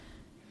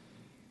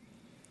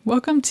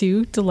Welcome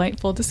to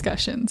Delightful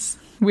Discussions.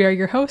 We are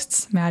your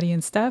hosts, Maddie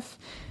and Steph.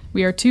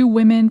 We are two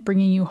women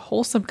bringing you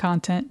wholesome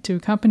content to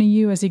accompany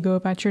you as you go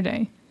about your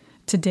day.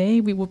 Today,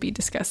 we will be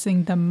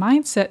discussing the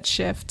mindset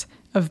shift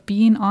of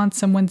being on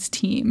someone's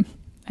team,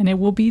 and it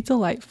will be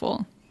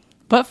delightful.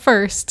 But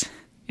first,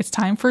 it's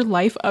time for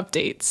life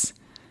updates.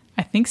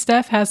 I think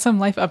Steph has some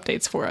life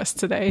updates for us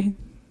today.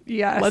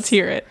 Yes. Let's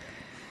hear it.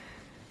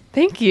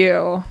 Thank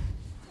you.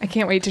 I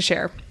can't wait to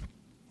share.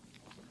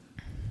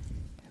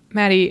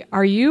 Maddie,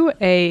 are you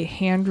a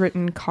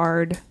handwritten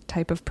card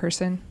type of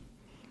person?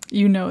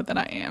 You know that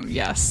I am,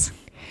 yes.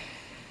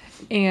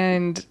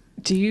 And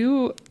do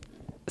you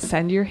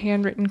send your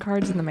handwritten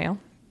cards in the mail?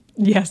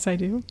 Yes, I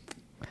do.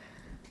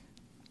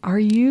 Are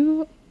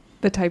you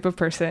the type of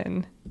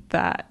person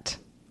that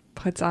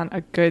puts on a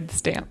good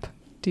stamp?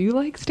 Do you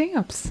like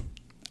stamps?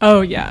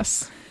 Oh,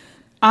 yes.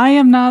 I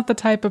am not the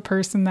type of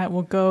person that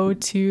will go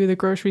to the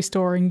grocery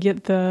store and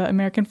get the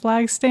American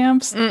flag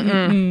stamps.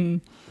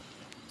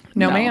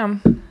 No,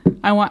 ma'am.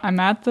 I'm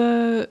at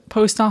the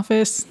post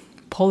office,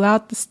 pull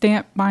out the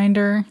stamp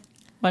binder.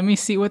 Let me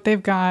see what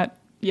they've got.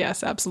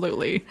 Yes,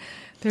 absolutely.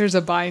 There's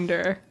a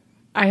binder.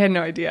 I had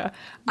no idea.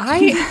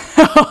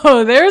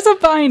 Oh, there's a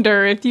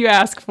binder if you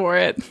ask for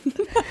it.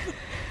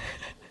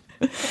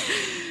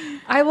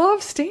 I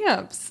love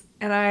stamps,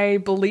 and I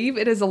believe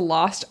it is a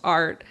lost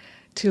art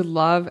to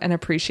love and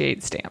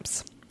appreciate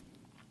stamps.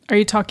 Are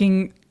you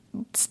talking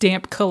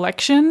stamp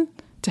collection?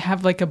 To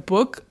have like a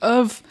book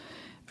of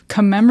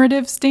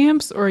commemorative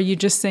stamps? Or are you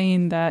just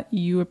saying that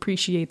you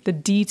appreciate the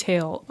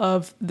detail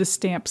of the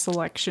stamp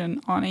selection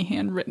on a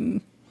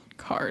handwritten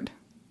card?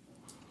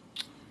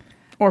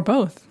 Or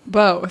both?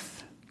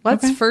 Both.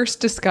 Let's Okay. first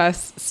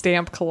discuss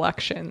stamp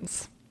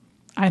collections.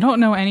 I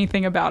don't know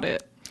anything about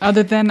it.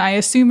 Other than I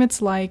assume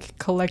it's like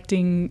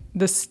collecting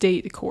the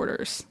state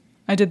quarters.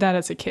 I did that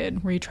as a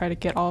kid, where you try to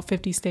get all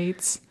 50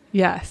 states.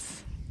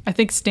 Yes. I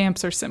think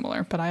stamps are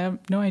similar, but I have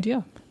no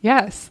idea.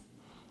 Yes.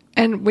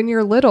 And when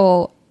you're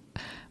little,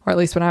 or at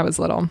least when I was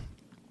little,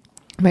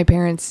 my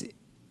parents,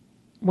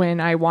 when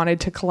I wanted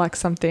to collect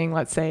something,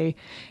 let's say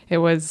it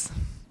was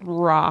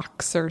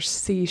rocks or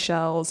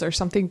seashells or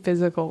something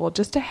physical,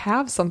 just to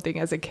have something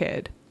as a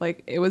kid.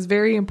 Like, it was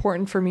very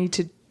important for me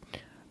to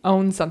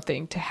own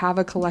something, to have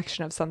a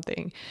collection of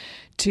something,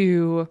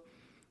 to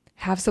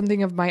have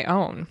something of my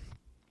own.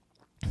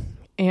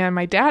 And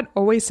my dad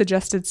always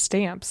suggested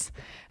stamps,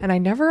 and I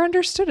never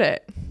understood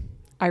it.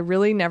 I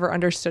really never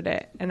understood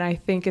it. And I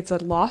think it's a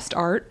lost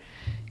art.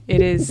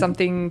 It is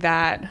something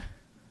that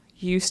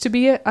used to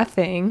be a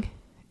thing,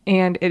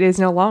 and it is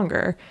no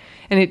longer.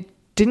 And it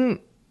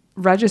didn't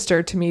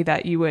register to me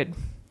that you would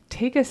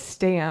take a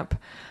stamp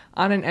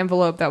on an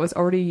envelope that was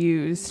already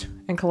used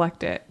and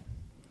collect it.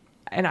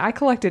 And I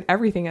collected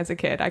everything as a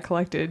kid. I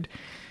collected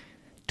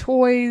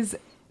toys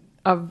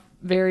of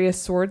various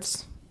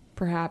sorts,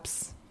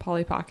 perhaps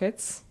Polly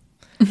Pockets,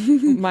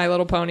 My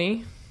Little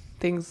Pony,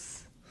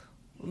 things,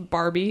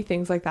 Barbie,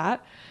 things like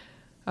that,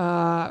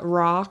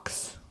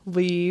 rocks,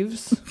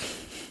 leaves,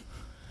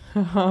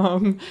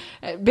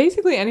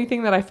 basically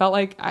anything that I felt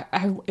like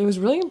it was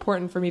really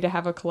important for me to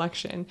have a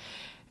collection.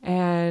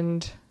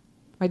 And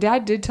my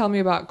dad did tell me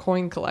about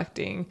coin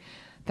collecting.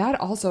 That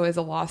also is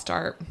a lost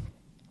art.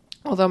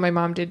 Although my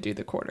mom did do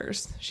the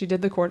quarters. She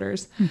did the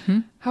quarters. Mm-hmm.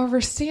 However,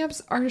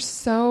 stamps are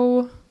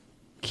so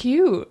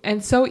cute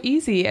and so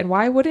easy. And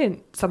why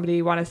wouldn't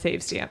somebody want to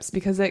save stamps?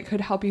 Because it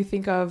could help you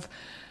think of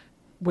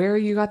where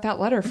you got that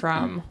letter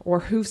from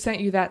or who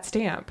sent you that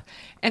stamp.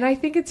 And I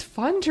think it's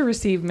fun to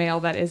receive mail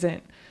that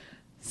isn't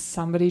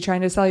somebody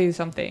trying to sell you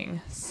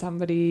something,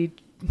 somebody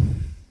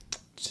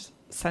just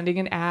sending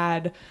an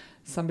ad,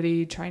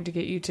 somebody trying to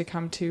get you to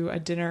come to a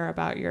dinner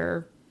about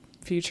your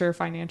future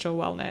financial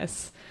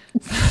wellness,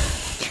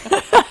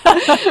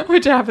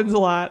 which happens a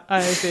lot,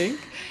 I think.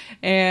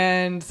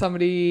 And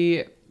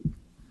somebody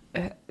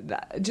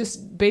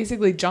just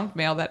basically junk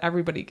mail that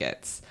everybody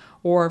gets,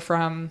 or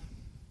from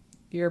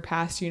your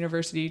past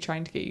university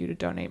trying to get you to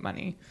donate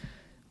money.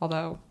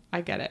 Although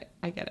I get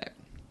it.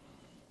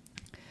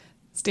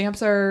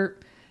 Stamps are,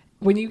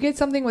 when you get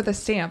something with a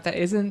stamp that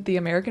isn't the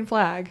American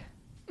flag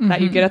that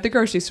you get at the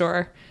grocery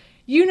store,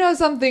 you know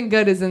something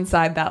good is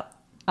inside that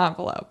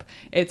envelope.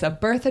 It's a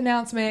birth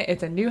announcement.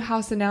 It's a new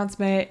house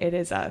announcement. It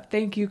is a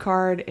thank you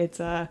card. It's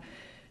a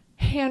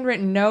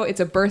handwritten note. It's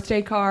a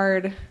birthday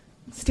card.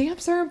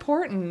 Stamps are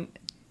important.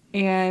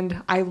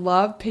 And I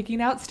love picking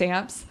out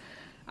stamps.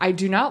 I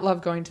do not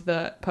love going to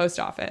the post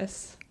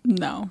office.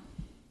 No.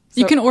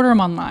 You can order them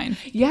online.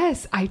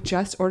 Yes, I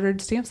just ordered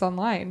stamps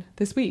online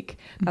this week.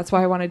 That's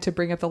why I wanted to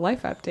bring up the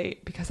life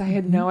update, because I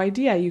had no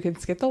idea you can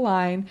skip the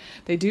line.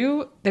 They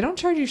don't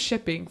charge you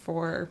shipping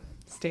for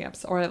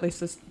stamps, or at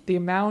least the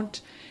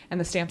amount and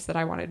the stamps that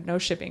I wanted. No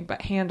shipping,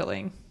 but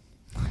handling.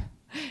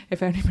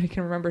 If anybody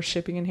can remember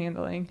shipping and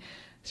handling,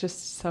 it's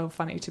just so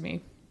funny to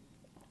me.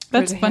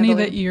 That's funny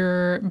that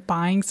you're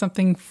buying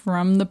something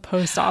from the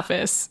post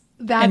office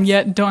and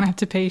yet don't have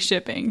to pay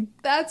shipping.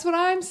 That's what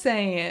I'm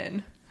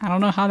saying. I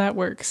don't know how that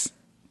works.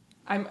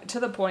 I'm to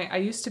the point. I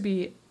used to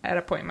be at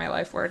a point in my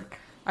life where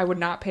I would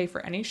not pay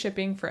for any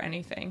shipping for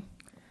anything.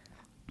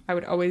 I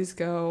would always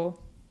go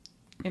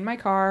in my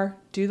car,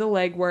 do the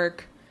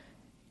legwork.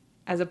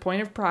 As a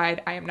point of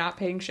pride, I am not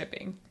paying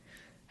shipping.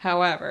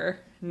 However,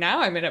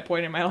 now I'm at a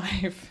point in my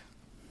life.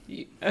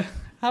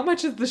 How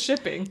much is the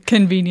shipping?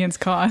 Convenience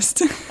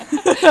cost.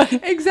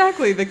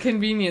 Exactly, the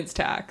convenience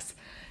tax.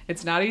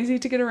 It's not easy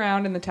to get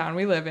around in the town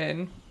we live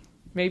in.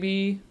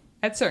 Maybe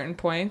at certain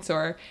points,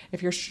 or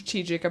if you're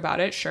strategic about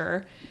it,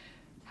 sure.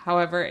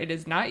 However, it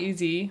is not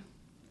easy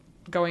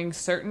going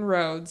certain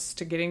roads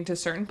to getting to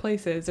certain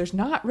places. There's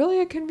not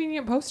really a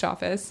convenient post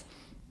office.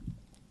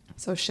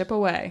 So ship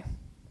away.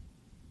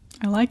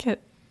 I like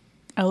it.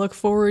 I look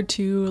forward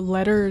to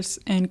letters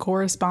and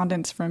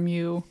correspondence from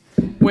you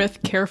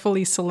with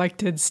carefully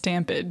selected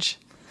stampage.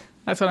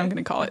 That's what I'm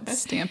going to call it,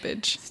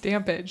 stampage.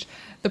 Stampage.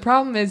 The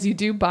problem is you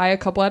do buy a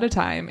couple at a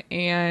time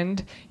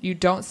and you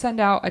don't send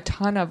out a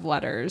ton of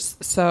letters.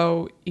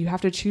 So you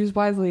have to choose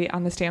wisely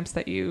on the stamps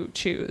that you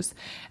choose.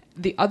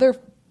 The other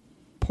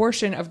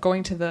portion of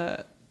going to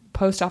the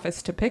post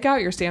office to pick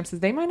out your stamps is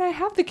they might not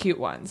have the cute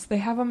ones. They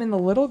have them in the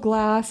little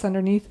glass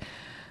underneath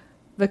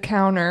the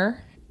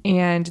counter,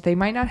 and they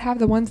might not have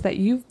the ones that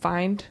you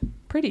find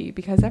pretty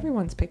because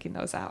everyone's picking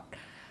those out.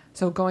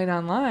 So going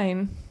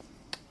online,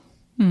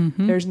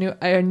 there's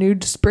a new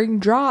spring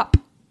drop.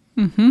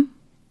 Mm-hmm.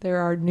 There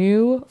are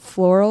new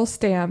floral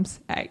stamps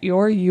at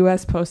your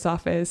U.S. post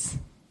office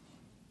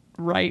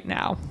right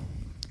now.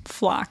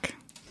 Flock.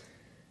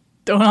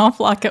 Don't all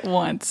flock at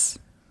once.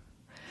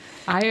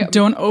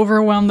 Don't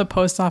overwhelm the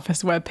post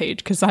office webpage,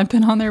 because I've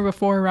been on there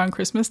before around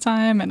Christmas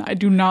time, and I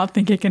do not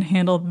think it can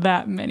handle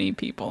that many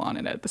people on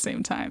it at the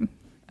same time.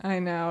 I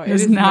know.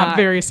 It's not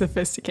very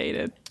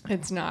sophisticated.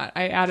 It's not.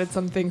 I added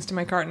some things to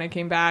my cart and I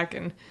came back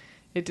and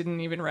it didn't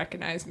even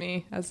recognize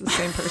me as the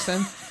same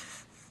person.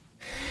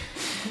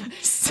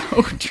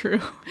 So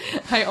true.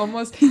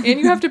 And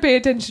you have to pay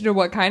attention to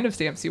what kind of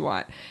stamps you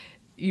want.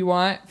 You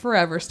want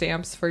forever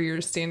stamps for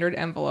your standard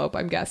envelope,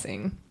 I'm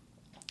guessing.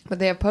 But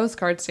they have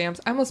postcard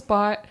stamps. I almost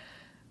bought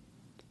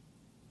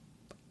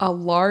a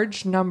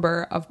large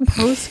number of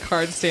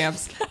postcard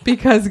stamps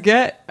because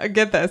get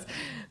this.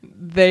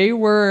 They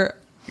were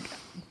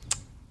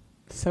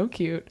so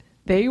cute.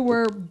 They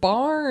were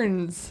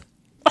barns.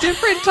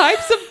 Different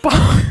types of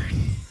barns.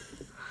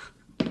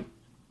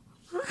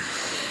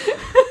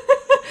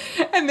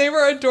 And they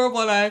were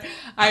adorable. And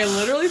I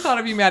literally thought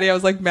of you, Maddie. I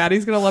was like,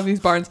 Maddie's going to love these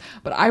barns.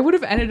 But I would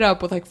have ended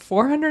up with like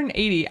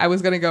 480. I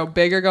was going to go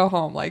big or go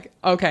home. Like,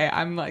 okay,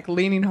 I'm like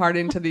leaning hard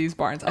into these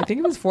barns. I think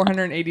it was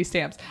 480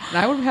 stamps. And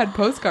I would have had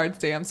postcard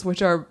stamps,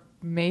 which are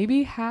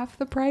maybe half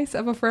the price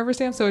of a forever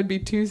stamp. So it'd be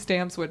 2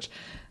 stamps, which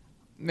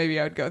maybe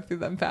I would go through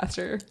them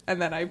faster.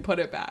 And then I put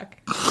it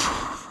back.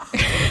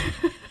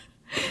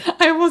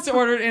 I almost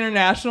ordered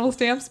international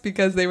stamps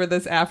because they were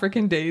this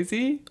African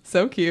daisy.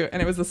 So cute.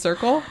 And it was a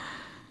circle.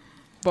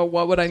 But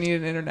what would I need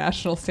an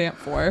international stamp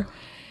for?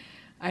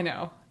 I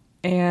know.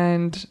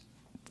 And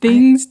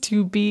things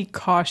to be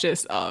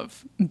cautious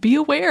of. Be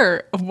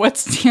aware of what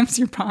stamps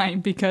you're buying,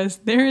 because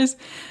there is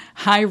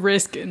high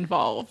risk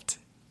involved.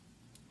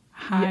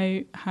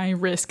 High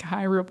risk,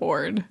 high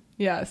reward.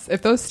 Yes.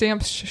 If those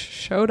stamps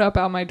showed up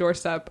on my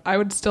doorstep, I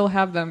would still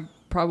have them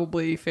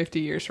probably 50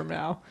 years from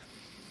now.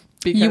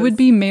 You would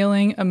be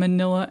mailing a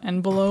manila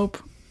envelope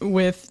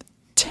with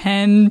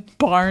 10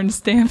 barn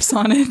stamps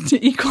on it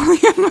to equal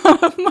the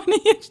amount of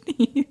money it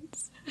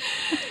needs.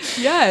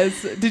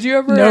 Yes. Did you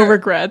ever... No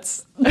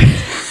regrets.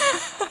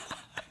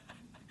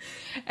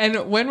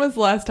 And when was the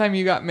last time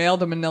you got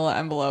mailed a manila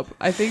envelope?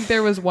 I think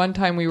there was one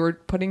time we were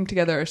putting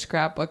together a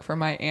scrapbook for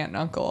my aunt and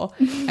uncle,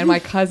 and my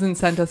cousin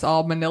sent us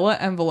all manila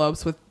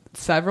envelopes with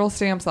several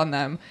stamps on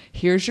them.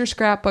 Here's your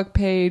scrapbook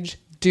page.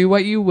 Do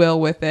what you will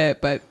with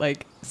it, but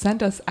like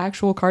sent us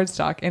actual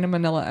cardstock in a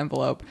manila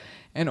envelope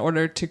in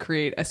order to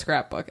create a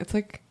scrapbook. It's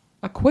like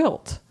a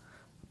quilt,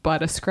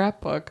 but a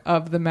scrapbook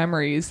of the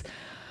memories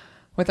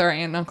with our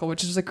aunt and uncle,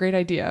 which is a great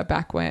idea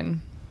back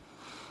when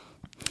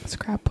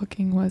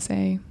scrapbooking was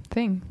a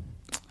thing.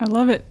 I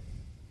love it.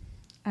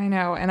 I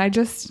know. And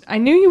I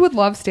knew you would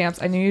love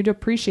stamps. I knew you'd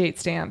appreciate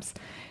stamps.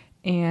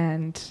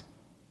 And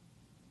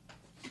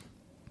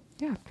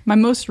yeah. My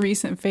most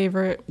recent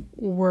favorite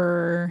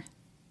were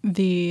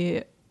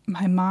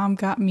my mom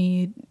got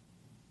me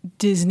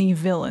Disney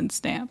villain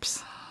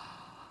stamps.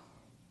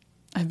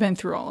 I've been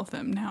through all of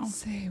them now.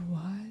 Say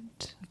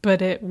what?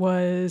 But it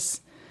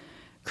was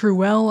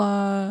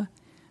Cruella.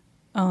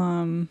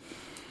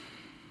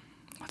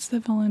 What's the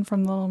villain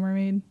from The Little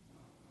Mermaid?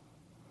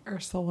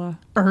 Ursula.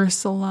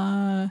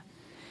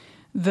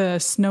 The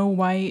Snow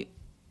White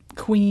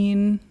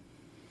queen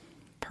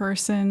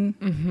person.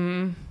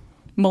 Mm-hmm.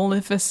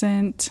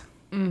 Maleficent.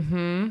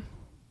 Mm-hmm.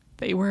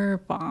 They were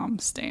bomb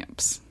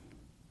stamps.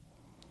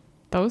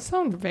 Those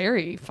sound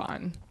very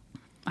fun.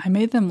 I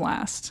made them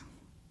last.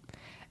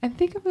 And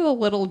think of the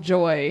little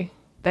joy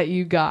that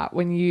you got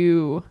when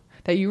you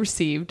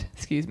received,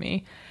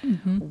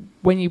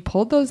 when you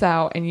pulled those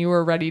out and you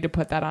were ready to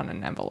put that on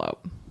an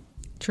envelope.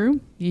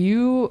 True.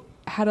 You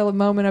had a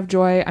moment of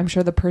joy. I'm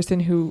sure the person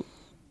who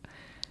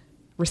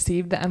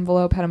received the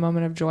envelope, had a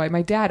moment of joy.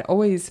 My dad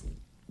always,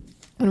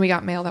 when we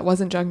got mail that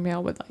wasn't junk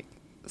mail, would like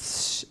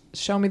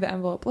show me the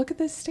envelope. Look at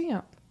this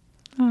stamp.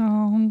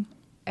 Oh.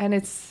 And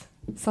it's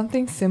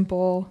something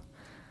simple,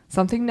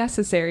 something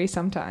necessary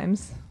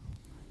sometimes,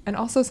 and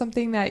also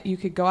something that you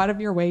could go out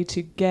of your way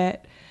to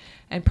get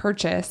and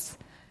purchase.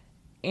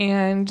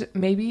 And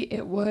maybe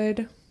it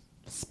would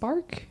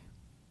spark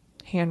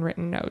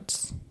handwritten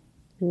notes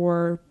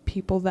or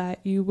people that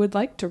you would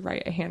like to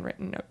write a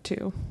handwritten note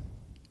to.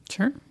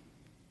 Sure.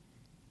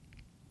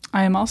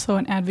 I am also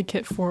an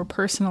advocate for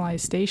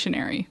personalized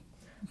stationery,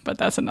 but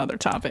that's another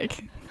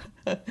topic.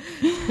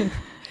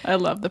 I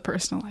love the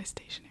personalized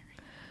stationery.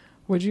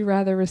 Would you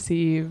rather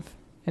receive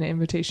an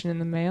invitation in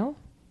the mail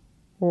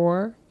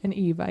or an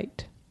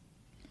Evite?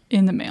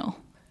 In the mail.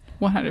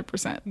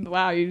 100%.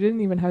 Wow, you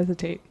didn't even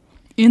hesitate.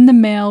 In the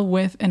mail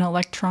with an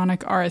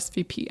electronic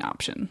RSVP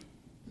option.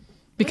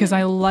 Because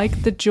I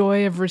like the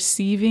joy of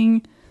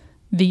receiving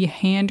the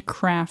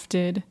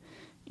handcrafted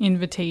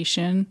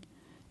invitation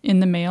in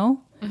the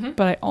mail,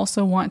 but I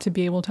also want to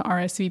be able to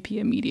RSVP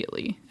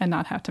immediately and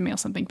not have to mail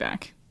something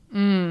back.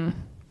 So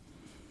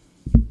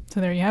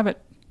there you have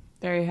it.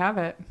 There you have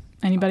it.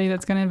 Anybody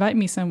that's going to invite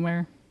me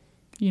somewhere,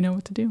 you know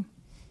what to do.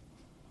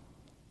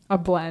 A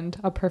blend,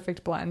 a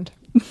perfect blend.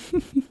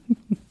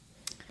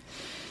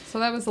 So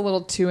that was a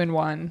little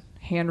 2-in-1,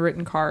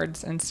 handwritten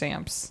cards and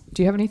stamps.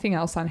 Do you have anything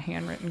else on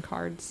handwritten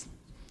cards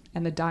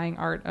and the dying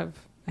art of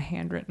a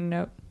handwritten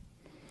note?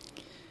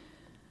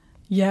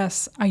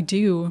 Yes, I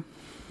do.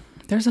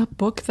 There's a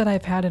book that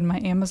I've had in my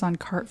Amazon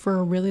cart for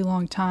a really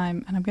long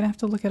time, and I'm going to have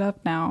to look it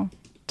up now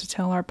to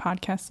tell our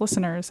podcast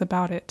listeners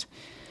about it.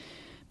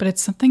 But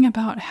it's something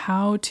about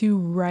how to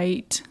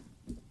write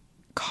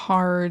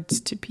cards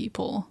to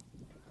people.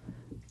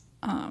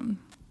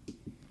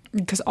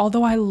 Because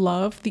although I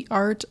love the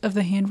art of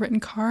the handwritten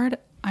card,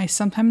 I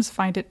sometimes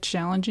find it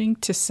challenging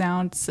to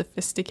sound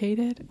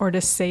sophisticated or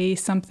to say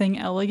something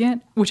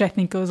elegant, which I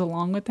think goes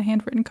along with the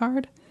handwritten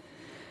card.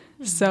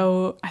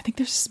 So I think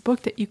there's this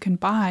book that you can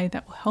buy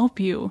that will help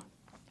you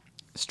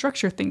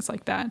structure things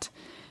like that.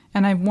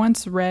 And I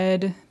once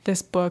read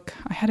this book.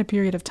 I had a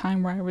period of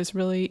time where I was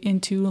really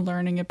into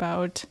learning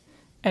about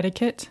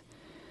etiquette.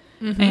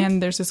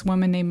 And there's this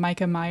woman named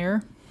Micah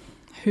Meyer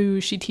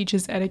who she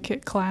teaches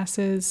etiquette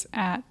classes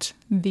at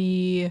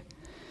the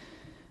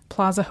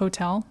Plaza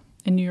Hotel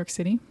in New York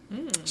City.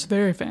 She's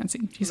very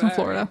fancy. She's from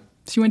Florida.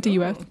 She went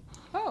to UF.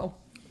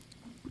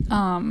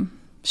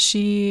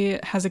 She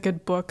has a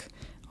good book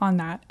on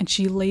that, and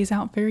she lays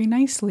out very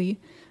nicely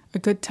a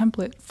good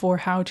template for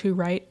how to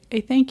write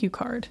a thank you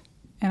card.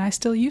 And I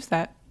still use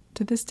that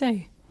to this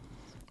day.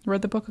 I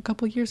read the book a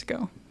couple years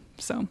ago.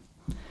 So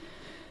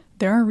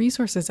there are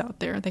resources out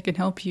there that can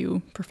help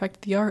you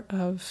perfect the art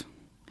of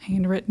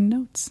handwritten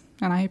notes,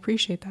 and I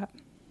appreciate that.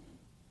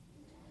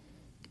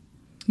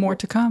 More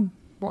to come.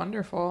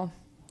 Wonderful.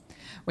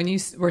 When you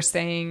were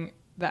saying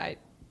that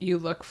you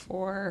look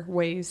for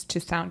ways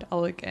to sound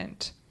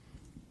elegant,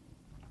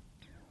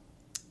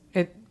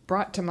 it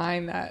brought to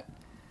mind that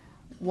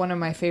one of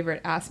my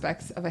favorite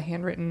aspects of a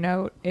handwritten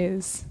note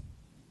is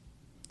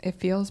it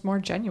feels more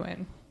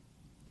genuine.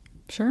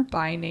 Sure.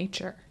 By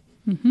nature.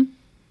 In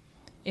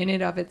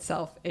and of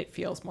itself, it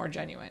feels more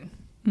genuine.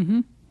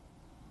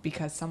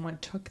 Because someone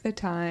took the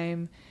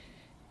time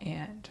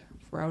and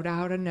wrote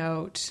out a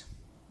note.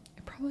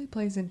 It probably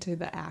plays into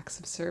the acts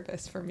of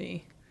service for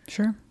me.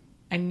 Sure.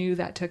 I knew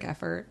that took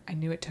effort. I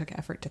knew it took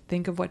effort to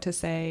think of what to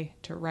say,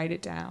 to write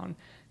it down,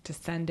 to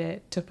send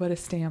it, to put a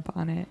stamp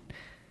on it.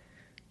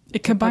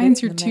 It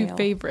combines your two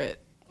favorite.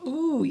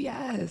 Ooh,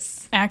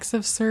 yes. Acts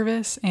of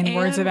service and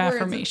words of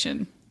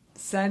affirmation.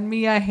 Send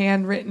me a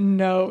handwritten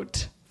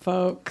note,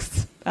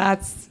 folks.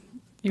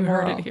 You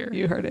heard it here.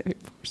 You heard it here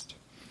first.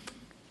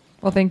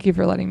 Well, thank you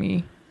for letting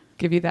me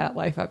give you that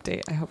life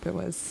update. I hope it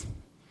was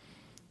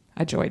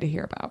a joy to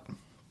hear about.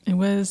 It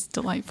was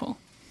delightful.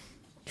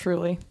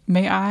 Truly.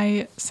 May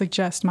I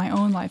suggest my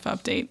own life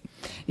update?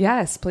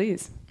 Yes,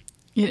 please.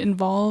 It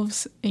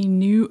involves a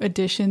new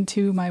addition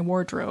to my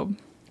wardrobe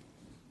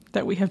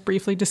that we have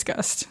briefly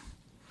discussed.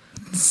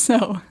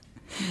 So,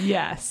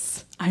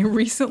 yes. I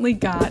recently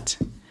got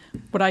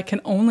what I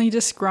can only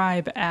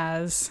describe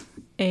as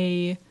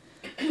a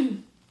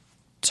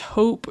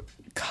taupe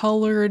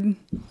colored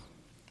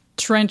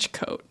trench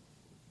coat,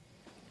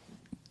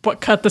 but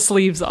cut the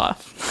sleeves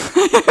off.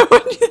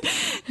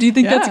 Do you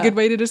think that's a good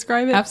way to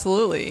describe it?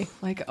 Absolutely.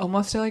 Like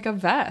almost like a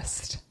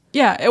vest.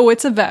 Yeah. Oh,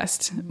 it's a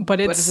vest, but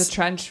it's a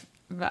trench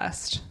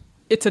vest.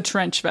 It's a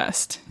trench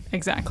vest.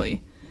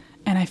 Exactly.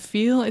 And I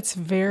feel it's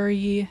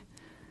very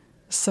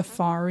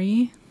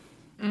safari,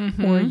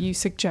 or you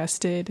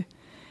suggested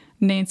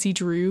Nancy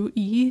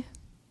Drew-y.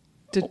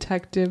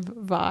 Detective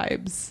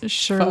vibes.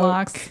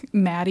 Sherlock, folks.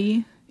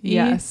 Maddie.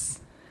 Yes.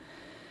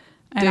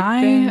 And Dick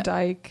Van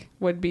Dyke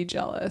would be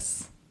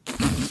jealous.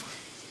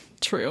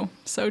 True.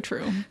 So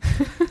true.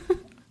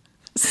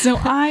 So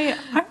I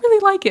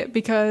really like it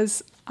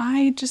because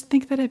I just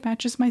think that it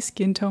matches my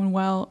skin tone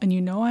well.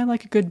 And I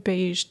like a good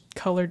beige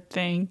colored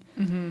thing.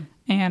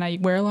 And I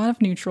wear a lot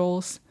of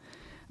neutrals.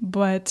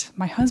 But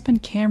my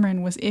husband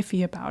Cameron was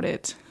iffy about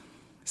it.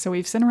 So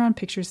we've sent around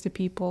pictures to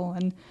people,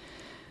 and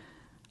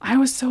I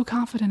was so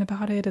confident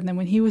about it. And then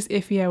when he was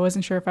iffy, I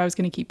wasn't sure if I was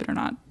going to keep it or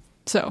not.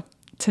 So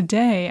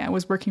today I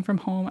was working from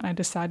home and I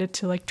decided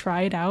to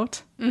try it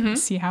out,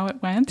 see how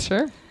it went.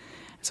 Sure.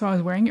 So I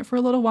was wearing it for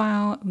a little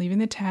while, leaving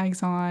the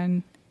tags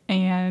on,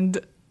 and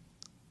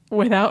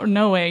without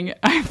knowing,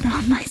 I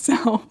found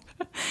myself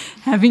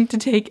having to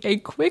take a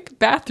quick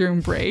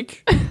bathroom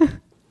break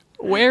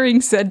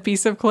wearing said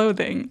piece of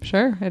clothing.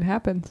 Sure, it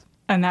happens.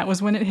 And that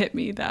was when it hit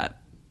me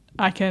that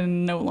I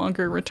can no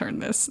longer return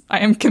this. I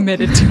am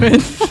committed to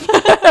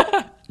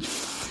it.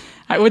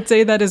 I would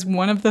say that is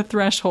one of the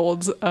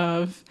thresholds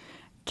of,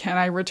 can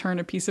I return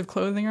a piece of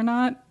clothing or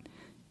not?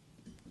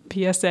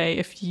 PSA,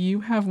 if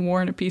you have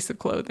worn a piece of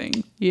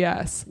clothing,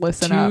 yes,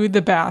 listen up, to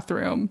the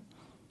bathroom,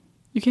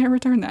 you can't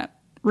return that,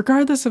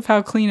 regardless of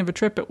how clean of a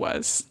trip it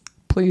was.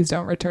 Please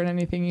don't return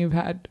anything you've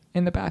had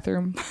in the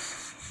bathroom.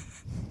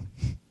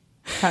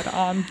 Had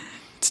on.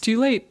 It's too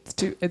late.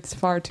 It's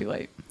far too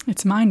late.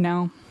 It's mine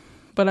now,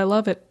 but I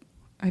love it.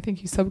 I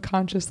think you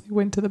subconsciously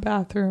went to the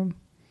bathroom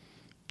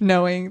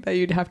knowing that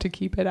you'd have to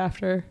keep it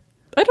after.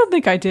 I don't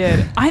think I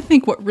did. I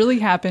think what really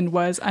happened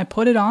was I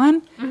put it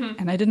on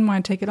and I didn't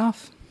want to take it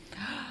off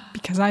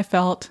because I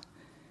felt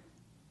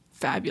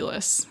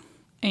fabulous,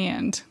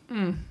 and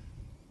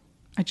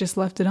I just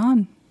left it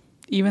on.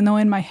 Even though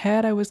in my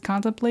head I was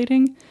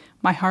contemplating,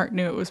 my heart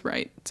knew it was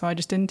right. So I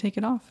just didn't take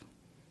it off.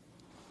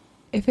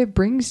 If it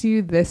brings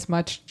you this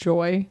much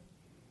joy,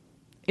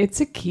 it's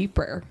a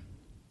keeper.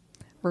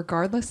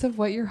 Regardless of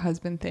what your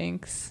husband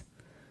thinks,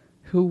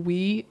 who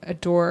we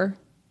adore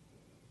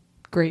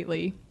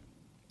greatly,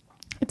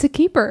 it's a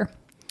keeper.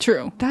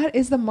 True. That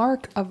is the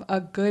mark of a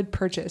good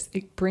purchase.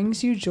 It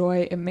brings you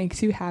joy. It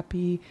makes you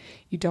happy.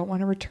 You don't want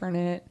to return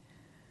it.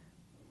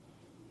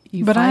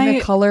 You find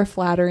the color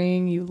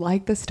flattering. You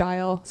like the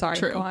style. Sorry,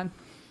 True. Go on.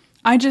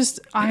 I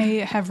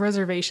have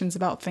reservations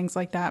about things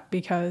like that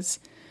because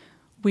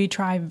we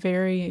try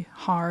very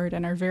hard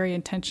and are very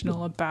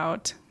intentional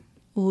about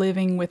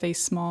living with a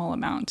small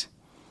amount.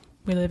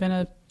 We live in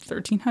a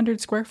 1,300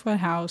 square foot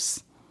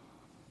house,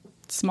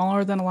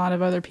 smaller than a lot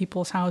of other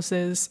people's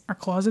houses. Our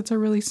closets are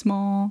really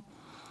small.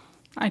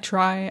 I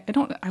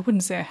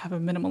wouldn't say I have a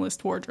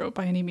minimalist wardrobe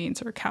by any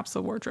means, or a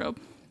capsule wardrobe,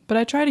 but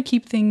I try to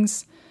keep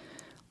things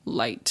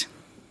light.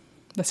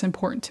 That's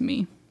important to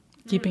me,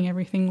 keeping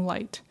everything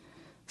light.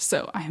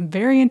 So I am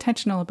very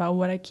intentional about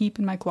what I keep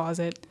in my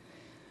closet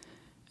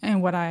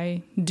and what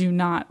I do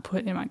not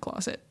put in my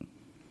closet.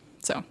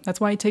 So that's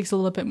why it takes a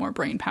little bit more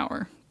brain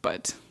power,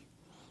 but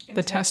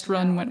the test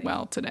run went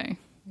well today.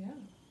 Yeah.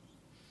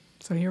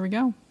 So here we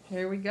go.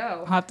 Here we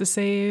go. I'll have to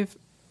save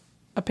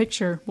a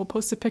picture. We'll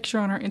post a picture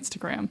on our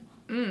Instagram.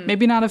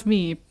 Maybe not of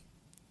me,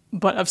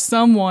 but of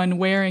someone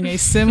wearing a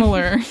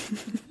similar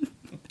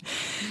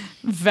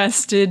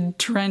vested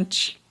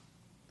trench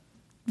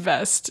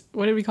vest.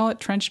 What did we call it?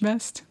 Trench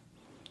vest?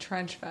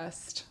 Trench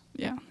vest.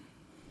 Yeah.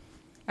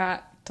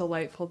 At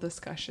Delightful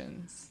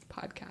Discussions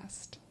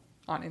podcast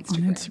on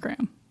Instagram. On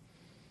Instagram.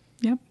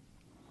 Yep.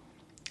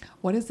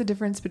 What is the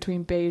difference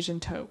between beige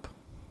and taupe?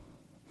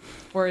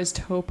 Or is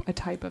taupe a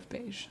type of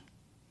beige?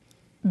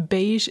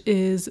 Beige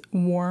is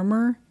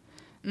warmer.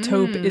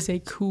 Taupe is a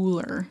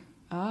cooler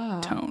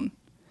tone.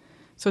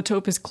 So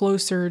taupe is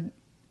closer.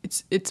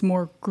 It's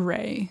more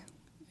gray.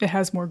 It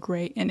has more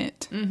gray in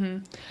it.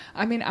 Mm-hmm.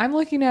 I mean, I'm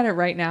looking at it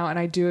right now, and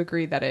I do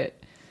agree that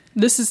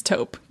this is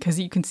taupe because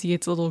you can see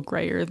it's a little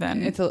grayer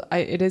than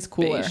it is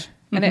cooler. Beige.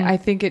 And I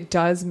think it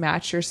does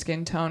match your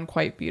skin tone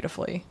quite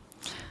beautifully.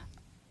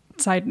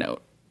 Side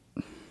note,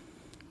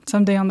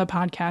 someday on the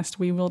podcast,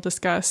 we will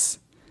discuss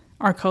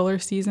our color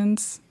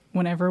seasons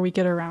whenever we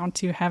get around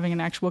to having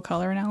an actual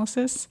color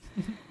analysis.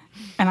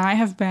 And I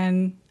have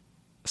been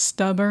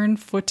stubborn,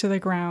 foot to the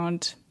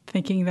ground,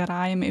 thinking that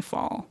I am a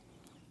fall.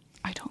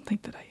 I don't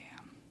think that I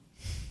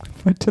am.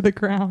 Foot to the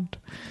ground.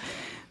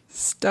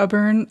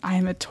 Stubborn. I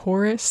am a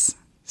Taurus.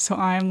 So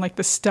I'm like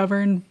the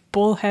stubborn,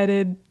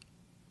 bullheaded.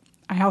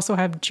 I also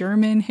have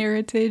German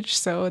heritage.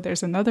 So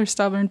there's another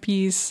stubborn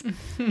piece.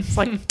 It's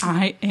like,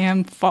 I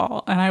am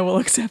fall and I will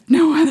accept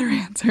no other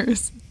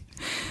answers.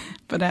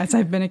 But as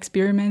I've been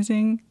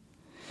experimenting,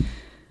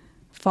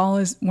 fall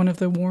is one of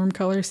the warm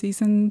color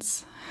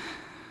seasons.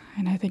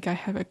 And I think I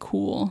have a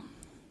cool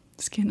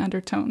skin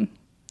undertone,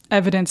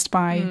 evidenced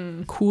by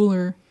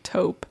cooler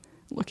taupe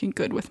looking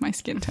good with my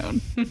skin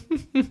tone.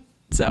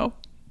 So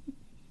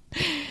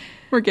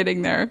we're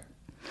getting there.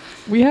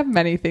 We have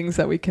many things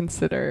that we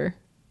consider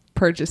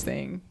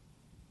purchasing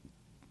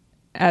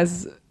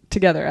as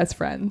together as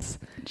friends.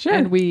 Sure.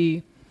 And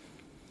we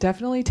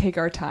definitely take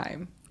our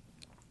time.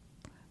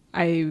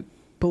 I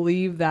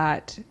believe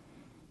that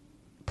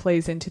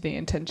plays into the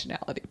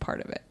intentionality part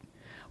of it.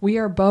 We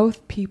are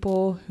both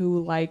people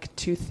who like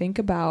to think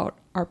about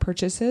our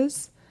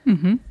purchases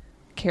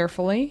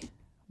carefully,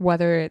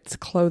 whether it's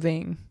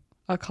clothing,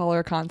 a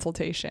color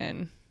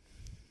consultation,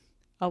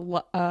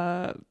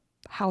 a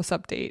house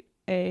update,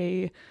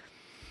 a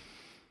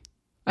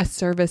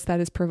service that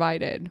is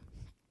provided.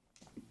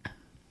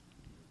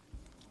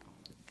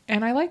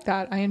 And I like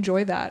that. I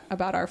enjoy that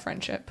about our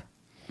friendship.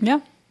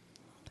 Yeah.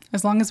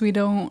 As long as we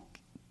don't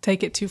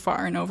take it too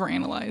far and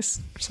overanalyze,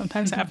 which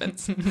sometimes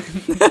happens.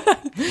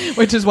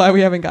 Which is why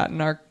we haven't gotten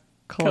our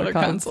color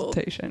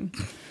consultation.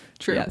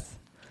 True. Yes.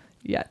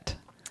 Yet.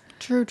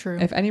 True.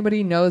 If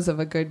anybody knows of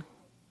a good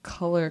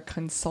color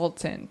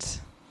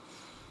consultant,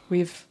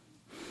 we've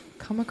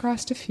come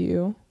across a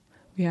few.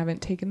 We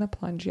haven't taken the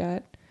plunge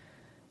yet.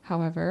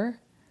 However,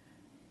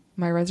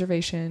 my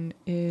reservation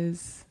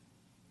is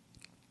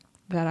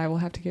that I will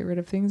have to get rid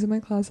of things in my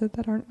closet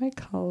that aren't my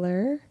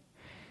color.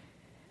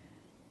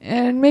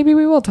 And maybe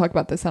we will talk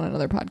about this on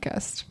another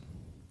podcast.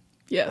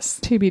 Yes.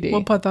 TBD.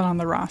 We'll put that on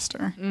the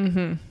roster.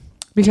 Mm-hmm.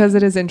 Because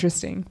it is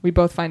interesting. We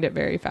both find it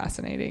very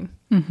fascinating.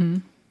 Mm-hmm.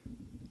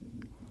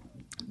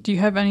 Do you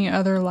have any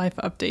other life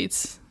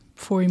updates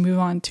before we move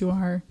on to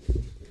our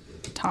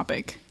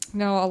topic?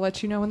 No, I'll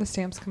let you know when the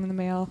stamps come in the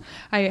mail.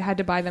 I had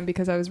to buy them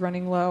because I was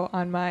running low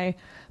on my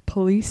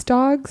police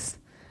dogs.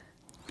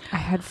 I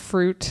had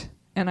fruit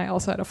and I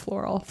also had a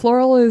floral.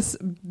 Floral is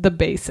the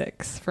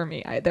basics for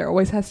me. There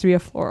always has to be a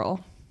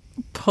floral.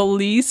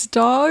 Police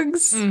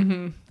dogs?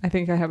 Mm-hmm. I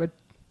think I have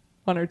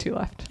one or two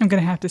left. I'm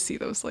going to have to see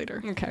those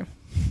later. Okay.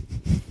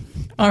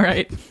 All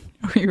right.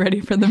 Are you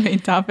ready for the main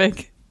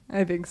topic?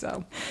 I think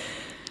so.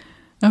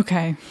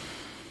 Okay.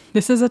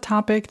 This is a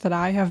topic that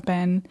I have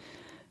been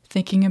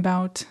thinking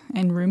about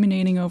and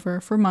ruminating over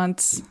for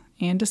months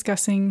and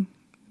discussing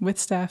with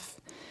Steph.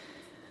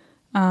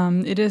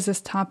 It is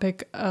this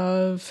topic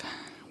of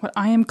what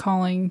I am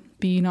calling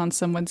being on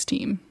someone's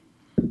team.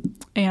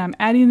 And I'm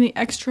adding the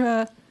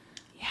extra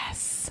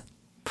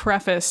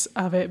preface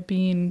of it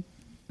being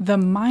the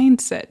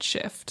mindset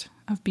shift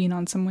of being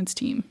on someone's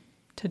team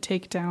to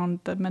take down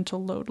the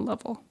mental load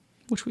level,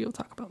 which we will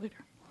talk about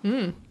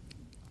later.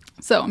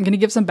 So I'm going to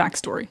give some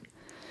backstory.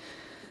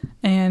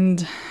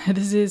 And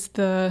this is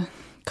the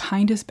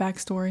kindest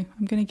backstory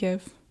I'm going to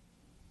give.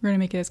 We're going to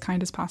make it as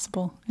kind as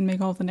possible and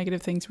make all the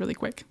negative things really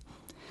quick.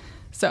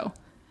 So,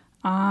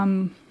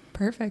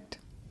 perfect.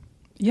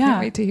 Yeah. Can't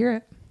wait to hear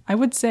it. I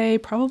would say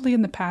probably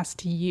in the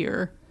past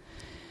year,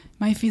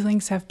 my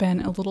feelings have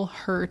been a little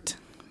hurt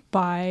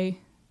by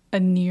a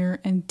near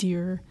and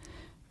dear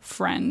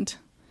friend,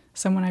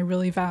 someone I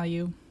really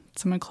value,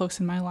 someone close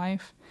in my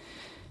life.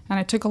 And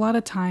I took a lot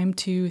of time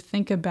to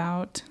think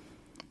about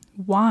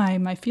why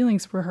my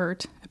feelings were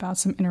hurt about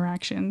some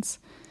interactions.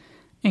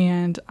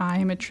 And I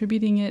am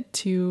attributing it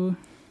to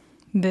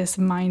this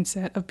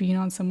mindset of being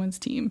on someone's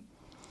team.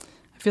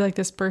 I feel like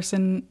this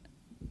person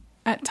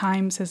at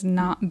times has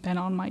not been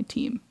on my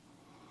team.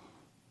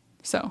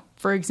 So,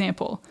 for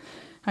example,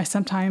 I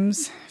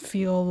sometimes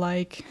feel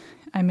like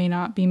I may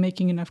not be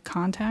making enough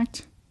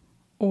contact,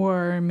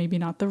 or maybe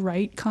not the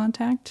right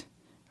contact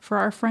for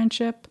our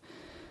friendship,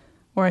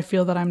 or I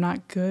feel that I'm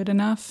not good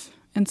enough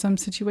in some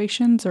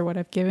situations, or what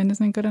I've given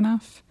isn't good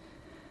enough.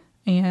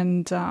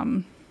 And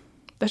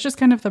that's just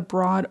kind of the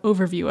broad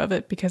overview of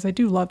it, because I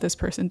do love this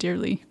person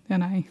dearly,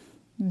 and I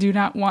do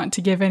not want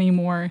to give any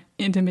more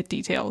intimate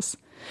details.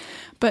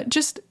 But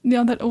just,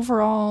 that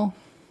overall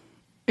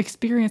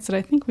experience that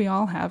I think we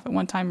all have at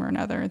one time or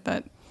another,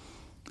 that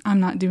I'm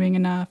not doing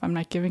enough, I'm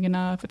not giving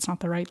enough, it's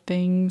not the right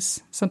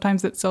things.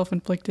 Sometimes it's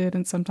self-inflicted,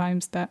 and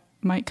sometimes that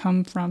might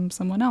come from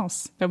someone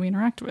else that we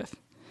interact with.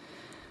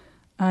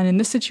 And in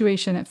this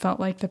situation, it felt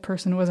like the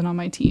person wasn't on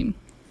my team.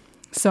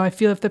 So I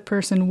feel if the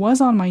person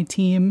was on my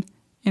team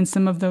in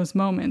some of those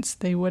moments,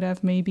 they would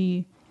have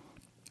maybe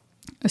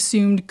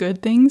assumed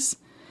good things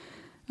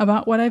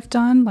about what I've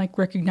done, like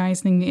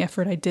recognizing the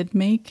effort I did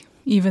make,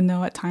 even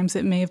though at times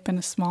it may have been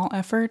a small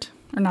effort,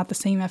 or not the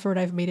same effort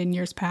I've made in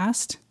years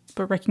past,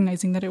 but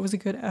recognizing that it was a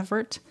good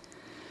effort,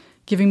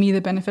 giving me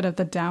the benefit of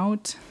the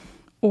doubt,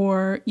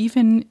 or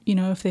even,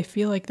 if they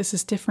feel like this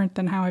is different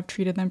than how I've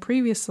treated them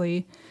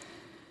previously,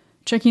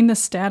 checking the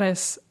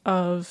status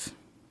of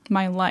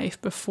my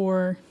life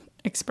before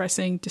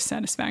expressing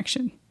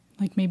dissatisfaction.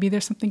 Like maybe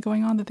there's something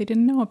going on that they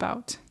didn't know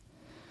about.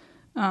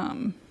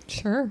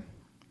 Sure.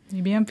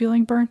 Maybe I'm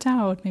feeling burnt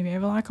out. Maybe I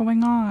have a lot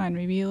going on.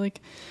 Maybe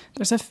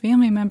there's a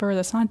family member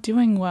that's not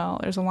doing well.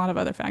 There's a lot of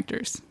other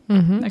factors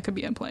that could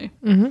be in play.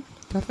 Mm-hmm.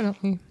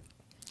 Definitely.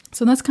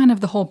 So that's kind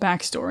of the whole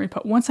backstory.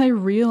 But once I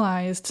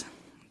realized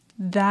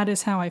that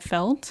is how I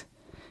felt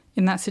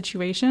in that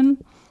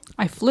situation,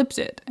 I flipped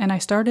it and I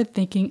started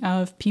thinking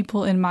of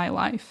people in my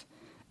life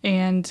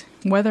and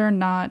whether or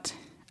not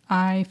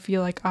I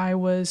feel like I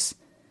was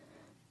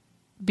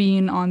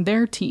being on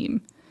their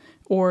team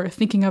or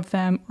thinking of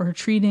them or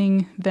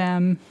treating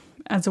them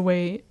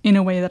in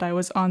a way that I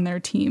was on their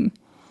team.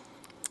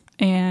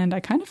 And I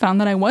kind of found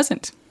that I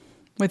wasn't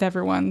with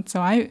everyone.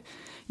 So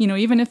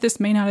even if this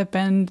may not have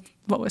been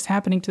what was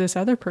happening to this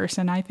other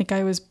person, I think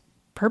I was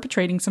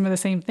perpetrating some of the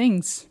same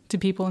things to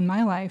people in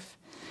my life.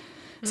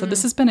 So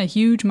this has been a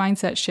huge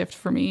mindset shift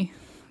for me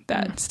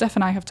that Steph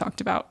and I have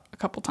talked about a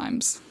couple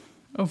times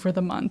over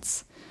the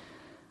months.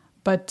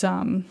 But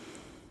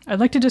I'd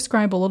like to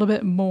describe a little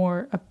bit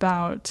more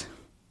about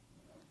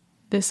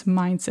this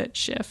mindset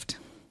shift.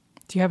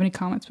 Do you have any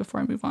comments before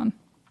I move on?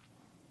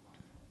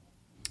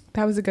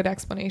 That was a good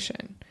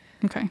explanation.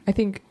 Okay. I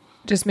think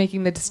just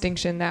making the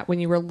distinction that when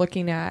you were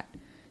looking at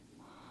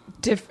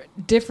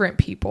different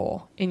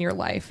people in your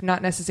life,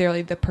 not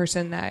necessarily the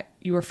person that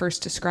you were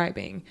first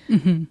describing,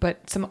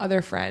 but some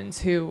other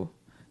friends who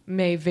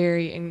may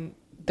vary in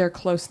their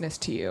closeness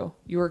to you.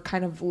 You were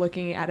kind of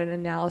looking at an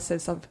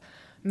analysis of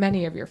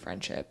many of your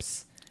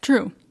friendships.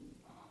 True.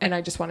 And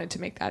I just wanted to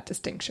make that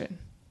distinction.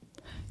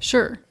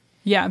 Sure.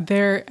 Yeah,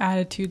 their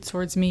attitude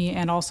towards me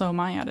and also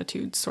my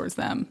attitude towards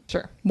them.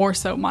 Sure. More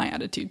so my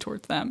attitude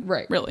towards them.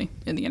 Right. Really,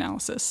 in the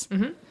analysis.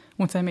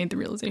 Once I made the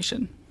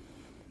realization.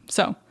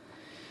 So,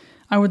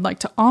 I would like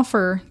to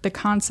offer the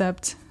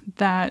concept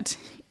that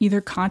either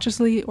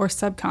consciously or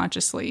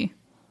subconsciously,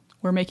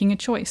 we're making a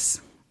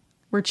choice.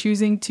 We're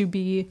choosing to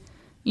be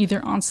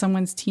either on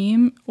someone's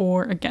team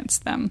or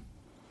against them.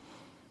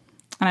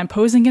 And I'm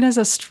posing it as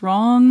a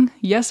strong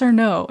yes or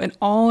no, an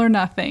all or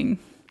nothing.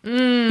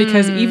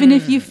 Because even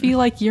if you feel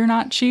like you're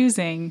not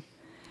choosing,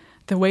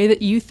 the way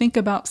that you think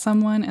about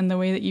someone and the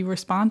way that you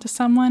respond to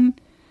someone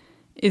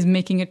is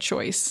making a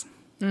choice,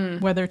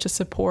 whether to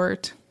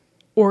support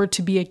or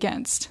to be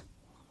against.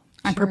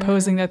 I'm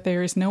proposing that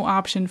there is no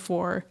option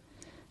for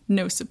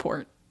no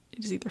support.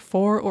 It is either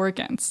for or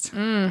against.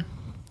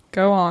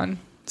 Go on.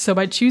 So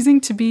by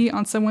choosing to be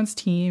on someone's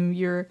team,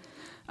 you're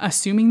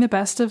assuming the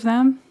best of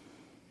them,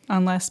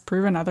 unless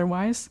proven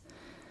otherwise,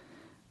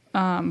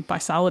 by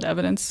solid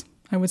evidence,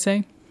 I would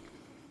say.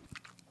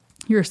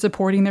 You're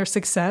supporting their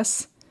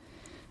success.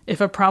 If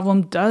a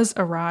problem does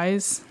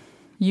arise,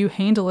 you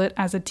handle it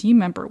as a team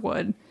member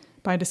would,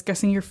 by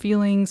discussing your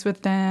feelings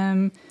with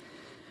them,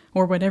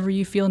 or whatever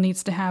you feel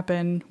needs to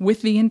happen,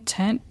 with the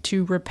intent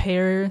to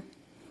repair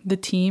the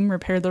team,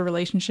 repair the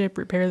relationship,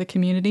 repair the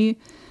community,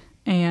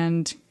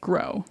 and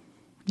grow.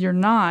 You're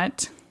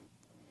not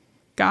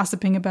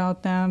gossiping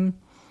about them,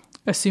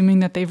 assuming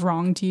that they've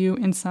wronged you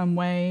in some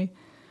way,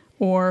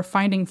 or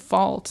finding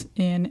fault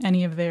in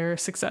any of their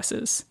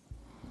successes.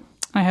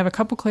 I have a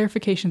couple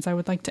clarifications I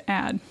would like to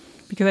add,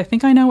 because I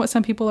think I know what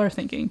some people are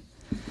thinking.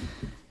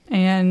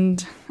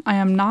 And I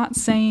am not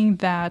saying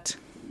that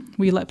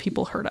we let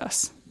people hurt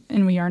us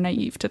and we are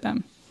naive to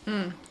them.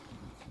 Good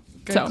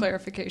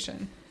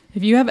clarification.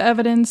 If you have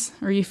evidence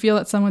or you feel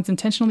that someone's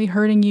intentionally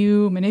hurting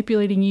you,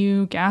 manipulating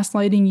you,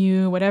 gaslighting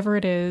you, whatever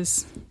it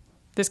is,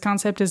 this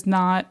concept is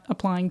not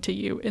applying to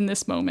you in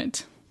this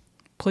moment.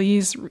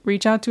 Please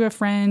reach out to a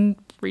friend,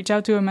 reach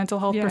out to a mental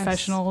health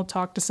professional,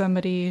 talk to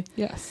somebody.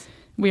 Yes.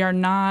 We are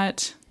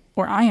not,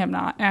 or I am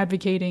not,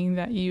 advocating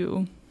that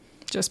you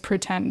just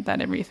pretend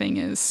that everything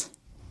is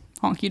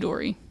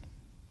honky-dory.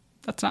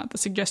 That's not the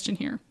suggestion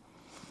here.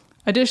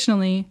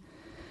 Additionally,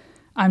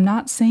 I'm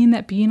not saying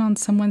that being on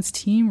someone's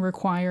team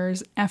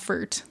requires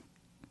effort.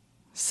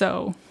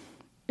 So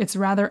it's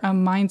rather a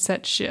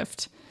mindset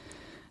shift,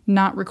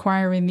 not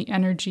requiring the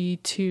energy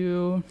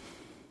to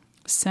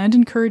send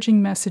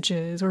encouraging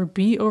messages or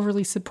be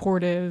overly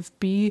supportive,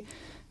 be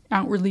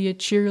outwardly a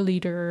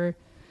cheerleader,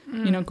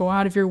 go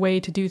out of your way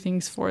to do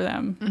things for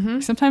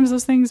them. Sometimes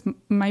those things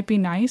might be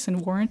nice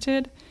and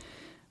warranted,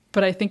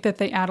 but I think that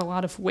they add a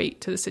lot of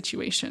weight to the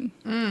situation.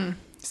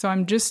 So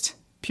I'm just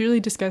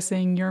purely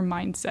discussing your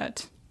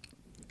mindset.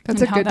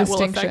 That's a good distinction. How that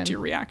will affect your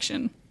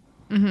reaction.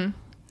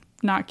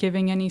 Not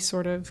giving any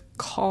sort of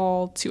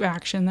call to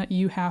action that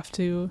you have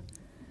to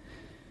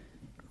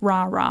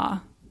rah-rah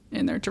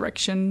in their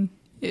direction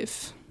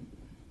if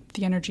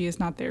the energy is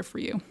not there for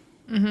you.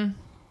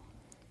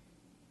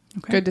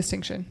 Okay. Good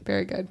distinction.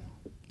 Very good.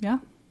 Yeah.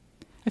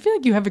 I feel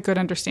like you have a good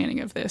understanding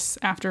of this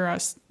after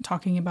us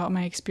talking about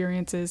my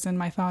experiences and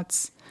my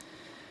thoughts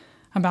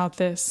about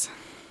this.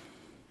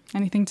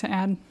 Anything to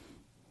add?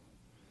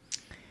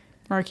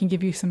 Or I can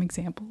give you some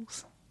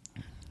examples.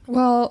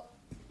 Well,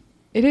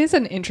 it is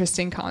an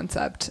interesting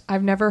concept.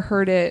 I've never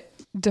heard it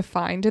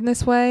defined in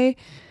this way.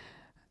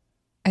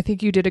 I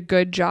think you did a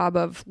good job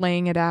of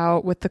laying it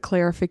out with the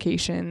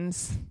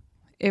clarifications.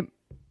 It,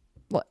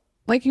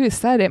 like you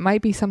said, it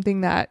might be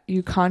something that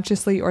you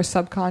consciously or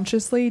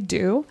subconsciously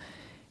do.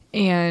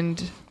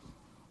 And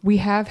we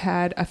have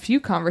had a few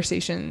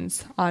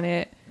conversations on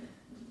it.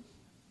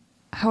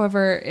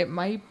 However, it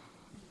might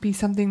be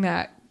something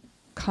that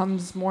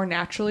comes more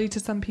naturally to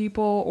some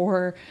people,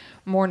 or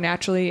more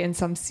naturally in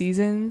some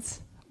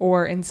seasons,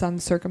 or in some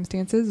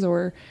circumstances,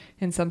 or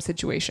in some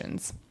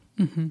situations.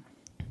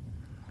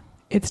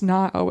 It's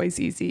not always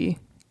easy,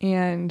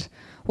 and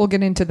we'll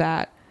get into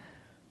that.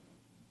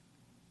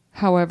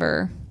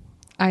 However,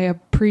 I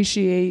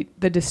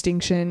appreciate the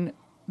distinction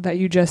that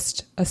you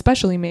just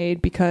especially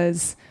made,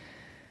 because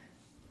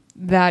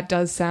that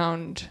does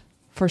sound,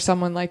 for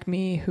someone like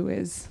me who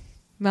is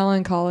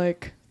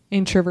melancholic,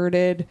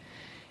 introverted,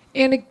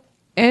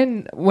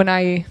 and when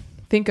I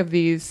think of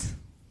these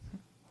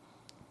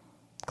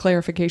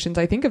clarifications,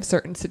 I think of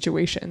certain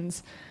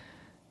situations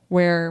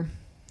where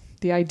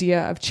the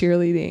idea of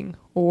cheerleading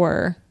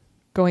or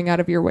going out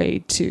of your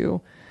way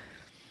to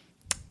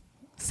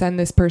send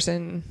this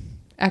person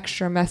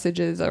extra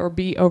messages or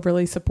be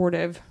overly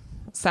supportive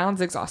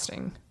sounds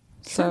exhausting.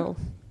 Sure. So,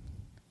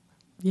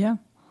 yeah,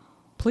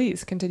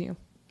 please continue.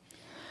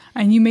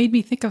 And you made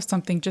me think of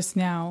something just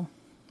now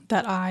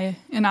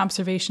an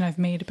observation I've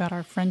made about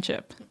our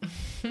friendship.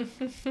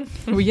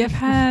 We have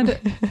had,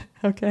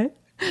 Okay.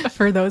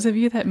 for those of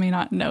you that may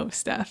not know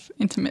Steph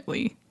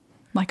intimately,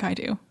 like I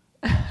do,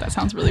 that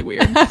sounds really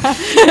weird.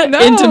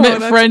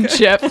 Intimate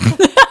friendship.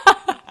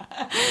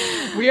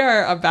 We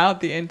are about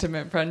the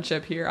intimate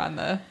friendship here on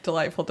the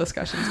Delightful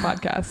Discussions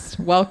podcast.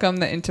 Welcome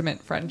the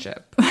intimate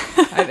friendship.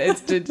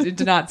 It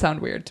did not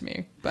sound weird to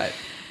me, but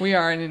we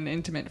are in an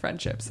intimate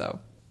friendship, so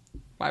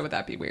why would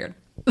that be weird?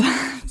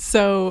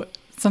 So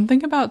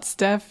something about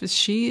Steph is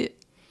she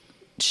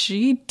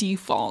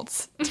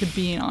defaults to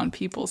being on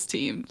people's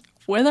team,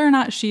 whether or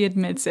not she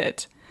admits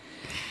it.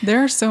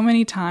 There are so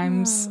many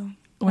times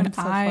when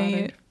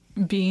I,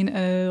 being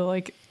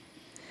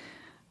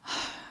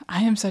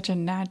I am such a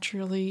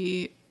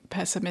naturally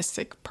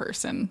pessimistic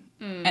person,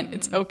 and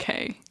it's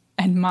okay.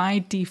 And my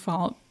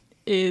default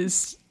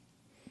is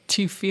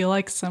to feel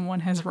like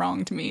someone has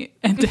wronged me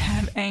and to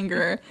have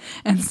anger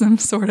and some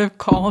sort of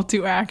call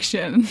to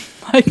action.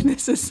 Like,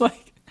 this is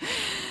like,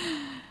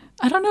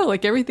 I don't know,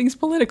 like everything's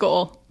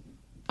political.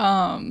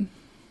 And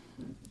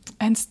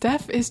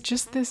Steph is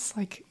just this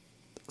like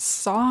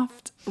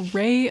soft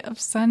ray of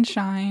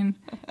sunshine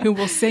who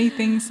will say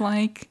things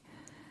like,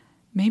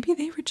 maybe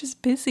they were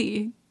just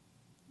busy.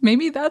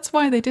 Maybe that's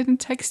why they didn't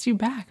text you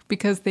back,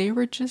 because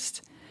they're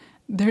just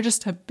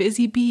a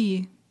busy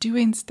bee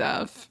doing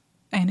stuff.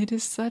 And it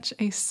is such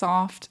a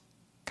soft,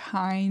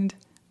 kind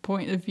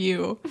point of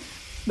view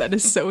that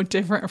is so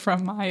different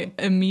from my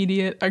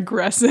immediate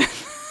aggressive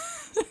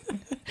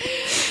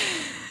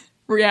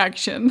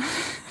reaction.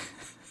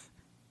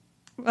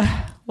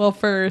 Well,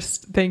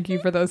 first, thank you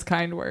for those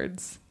kind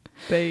words.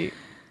 They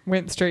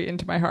went straight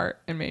into my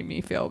heart and made me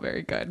feel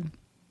very good.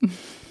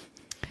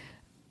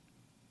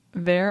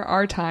 There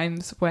are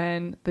times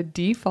when the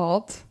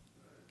default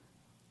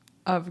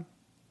of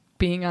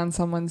being on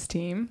someone's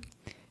team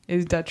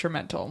is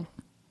detrimental.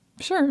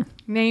 Sure.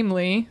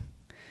 Namely,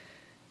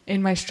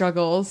 in my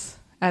struggles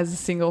as a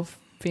single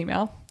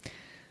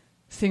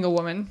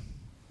woman,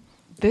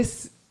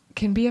 this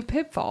can be a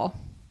pitfall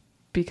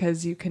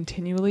because you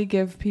continually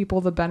give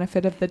people the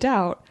benefit of the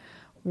doubt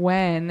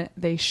when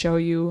they show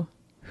you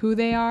who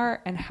they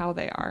are and how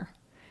they are.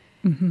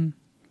 Mm-hmm.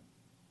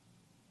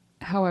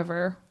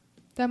 However,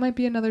 that might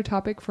be another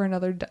topic for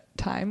another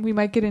time. We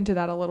might get into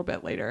that a little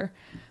bit later.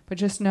 But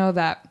just know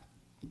that,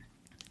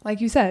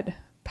 like you said,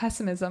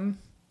 pessimism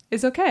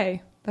is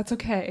okay. That's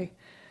okay.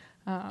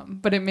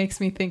 But it makes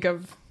me think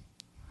of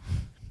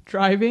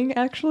driving,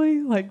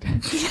 actually. Like,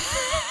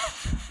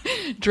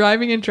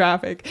 driving in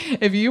traffic.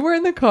 If you were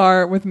in the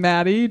car with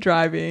Maddie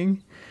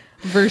driving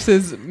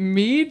versus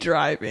me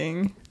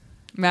driving,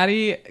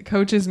 Maddie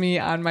coaches me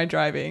on my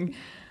driving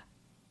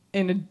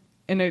in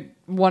a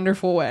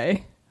wonderful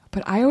way.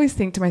 But I always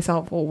think to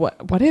myself, well,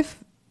 what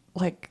if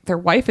like their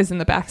wife is in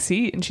the back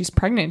seat and she's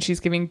pregnant,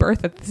 she's giving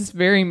birth at this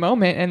very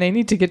moment and they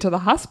need to get to the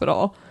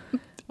hospital?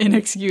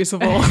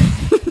 Inexcusable.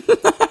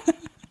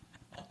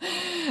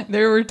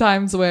 There were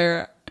times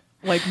where,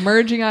 like,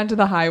 merging onto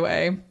the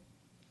highway,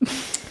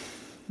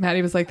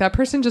 Maddie was like, that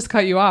person just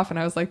cut you off. And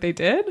I was like, they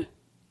did?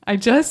 I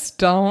just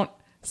don't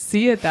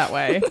see it that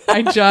way.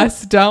 I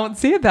just don't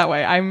see it that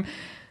way. I'm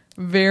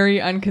very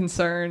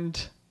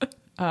unconcerned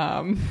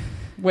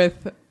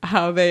with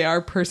how they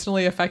are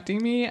personally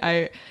affecting me.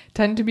 I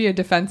tend to be a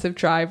defensive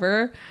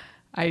driver.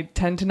 I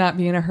tend to not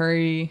be in a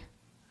hurry.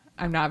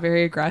 I'm not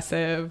very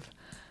aggressive.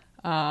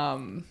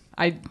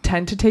 I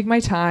tend to take my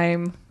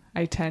time.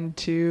 I tend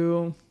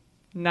to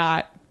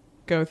not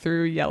go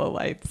through yellow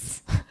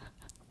lights.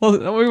 Well,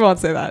 we won't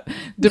say that.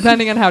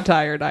 Depending on how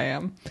tired I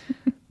am,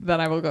 then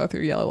I will go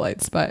through yellow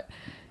lights. But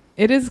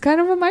it is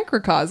kind of a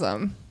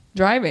microcosm,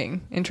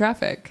 driving in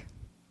traffic,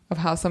 of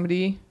how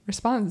somebody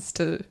responds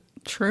to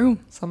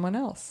someone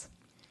else.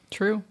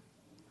 True.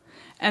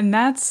 And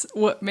that's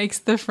what makes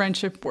the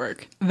friendship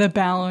work. The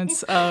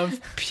balance of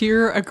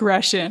pure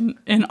aggression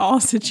in all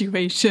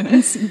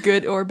situations,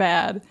 good or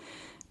bad,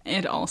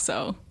 and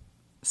also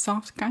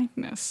soft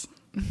kindness.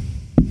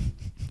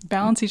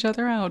 Balance each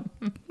other out.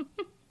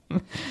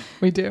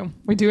 We do.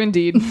 We do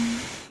indeed.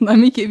 Let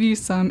me give you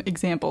some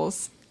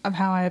examples of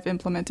how I have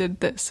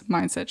implemented this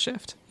mindset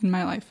shift in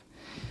my life.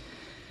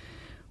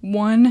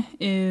 One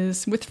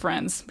is with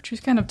friends, which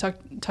we've kind of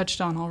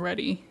touched on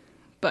already,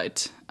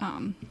 but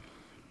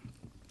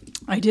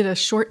I did a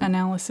short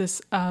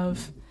analysis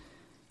of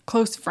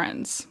close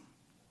friends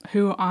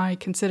people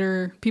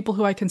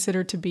who I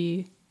consider to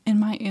be in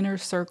my inner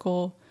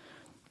circle,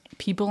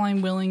 people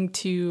I'm willing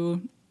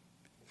to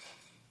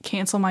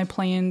cancel my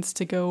plans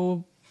to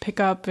go pick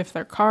up if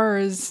their car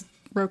is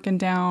broken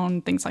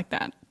down, things like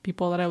that.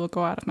 People that I will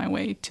go out of my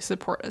way to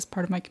support as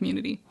part of my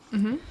community.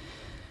 Mm-hmm.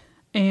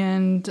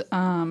 And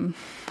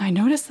I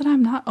noticed that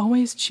I'm not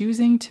always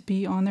choosing to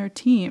be on their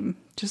team.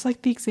 Just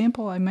like the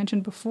example I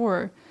mentioned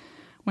before,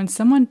 when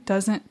someone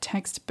doesn't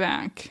text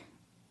back,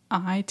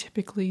 I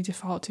typically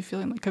default to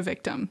feeling like a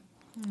victim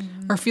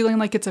or feeling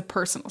like it's a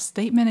personal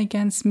statement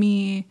against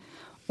me,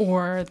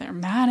 or they're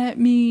mad at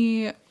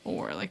me,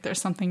 or like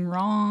there's something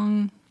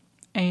wrong.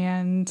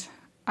 And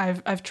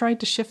I've tried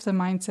to shift the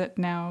mindset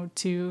now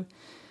to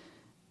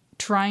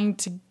trying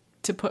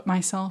to put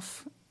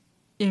myself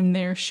in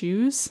their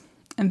shoes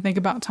and think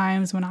about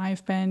times when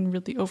I've been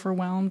really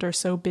overwhelmed or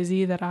so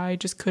busy that I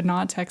just could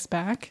not text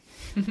back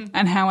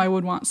and how I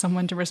would want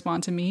someone to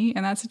respond to me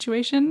in that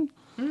situation.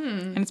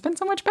 And it's been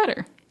so much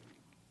better.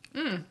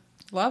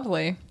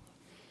 Lovely.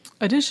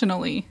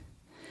 Additionally,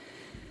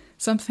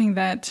 something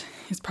that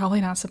is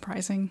probably not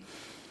surprising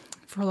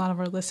for a lot of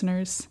our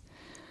listeners,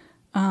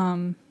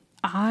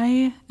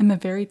 I am a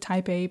very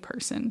type A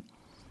person,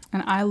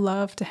 and I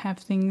love to have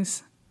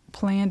things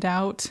planned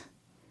out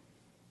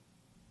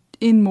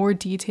in more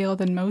detail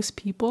than most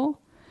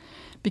people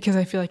because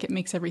I feel like it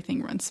makes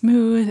everything run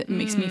smooth. It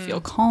makes me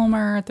feel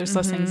calmer. There's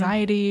less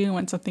anxiety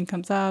when something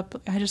comes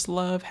up. I just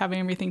love having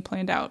everything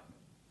planned out,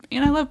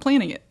 and I love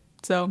planning it.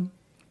 So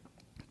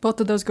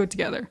both of those go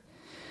together.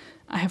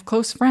 I have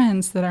close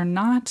friends that are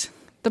not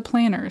the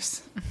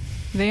planners.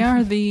 They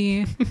are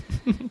the,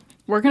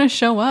 we're going to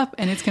show up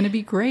and it's going to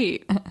be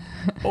great.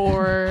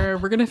 Or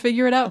we're going to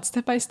figure it out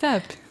step by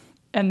step.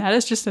 And that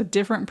is just a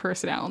different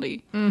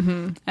personality.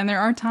 And there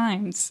are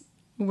times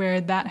where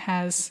that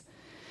has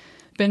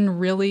been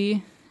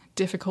really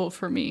difficult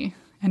for me.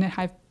 And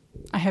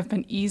I have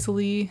been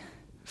easily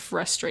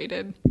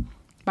frustrated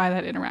by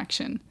that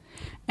interaction.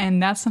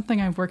 And that's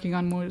something I'm working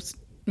on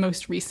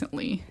most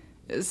recently,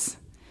 is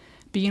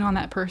being on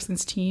that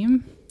person's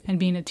team and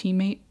being a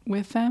teammate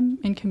with them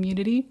in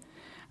community.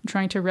 I'm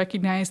trying to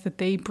recognize that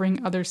they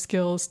bring other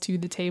skills to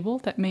the table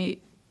that may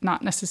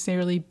not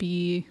necessarily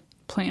be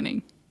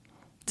planning.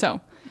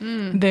 So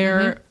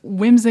they're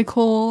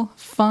whimsical,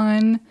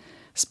 fun,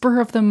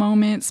 spur of the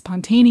moment,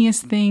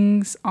 spontaneous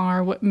things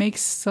are what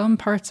makes some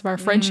parts of our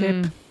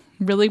friendship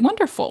really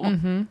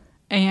wonderful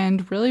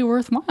and really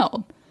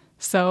worthwhile.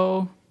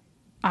 So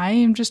I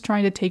am just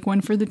trying to take one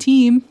for the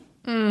team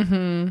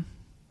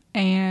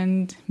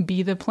and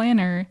be the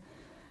planner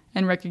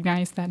and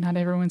recognize that not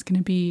everyone's going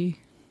to be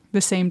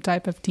the same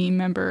type of team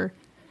member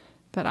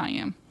that I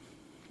am.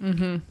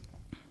 I'm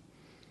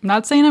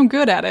not saying I'm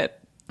good at it,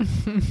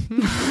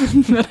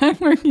 but I'm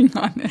working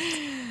on it.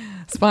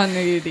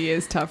 Spontaneity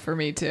is tough for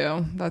me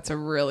too. That's a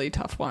really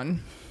tough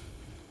one.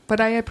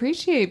 But I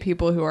appreciate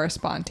people who are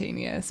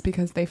spontaneous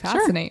because they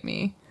fascinate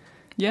me.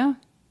 Yeah.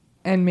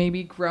 And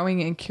maybe growing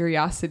in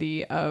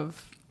curiosity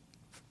of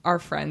our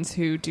friends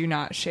who do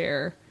not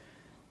share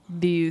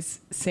these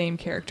same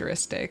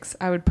characteristics.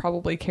 I would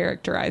probably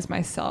characterize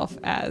myself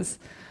as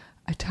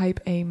a type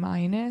A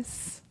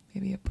minus,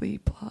 maybe a B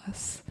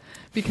plus,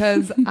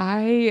 because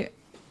I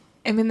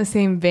am in the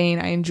same vein.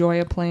 I enjoy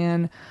a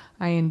plan.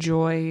 I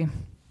enjoy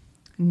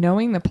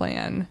knowing the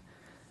plan.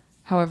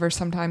 However,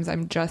 sometimes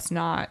I'm just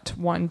not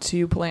one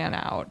to plan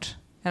out,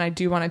 and I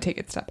do want to take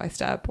it step by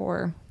step,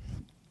 or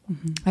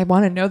I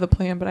want to know the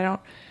plan, but I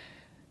don't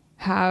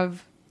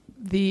have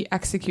the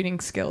executing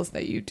skills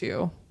that you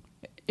do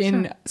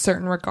in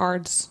certain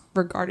regards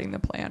regarding the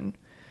plan.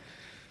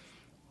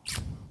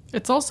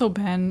 It's also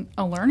been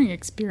a learning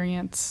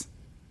experience,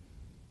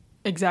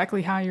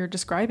 exactly how you're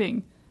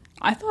describing.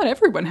 I thought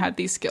everyone had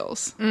these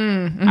skills.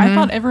 I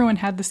thought everyone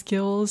had the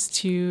skills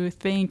to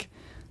think,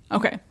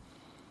 okay,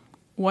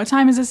 what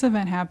time is this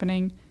event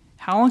happening?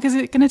 How long is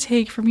it going to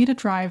take for me to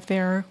drive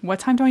there? What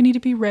time do I need to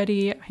be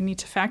ready? I need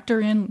to factor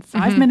in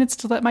 5 minutes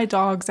to let my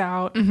dogs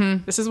out.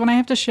 This is when I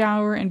have to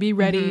shower and be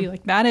ready.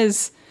 Like that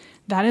is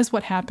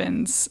what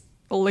happens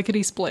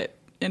lickety split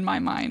in my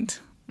mind.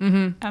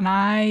 And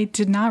I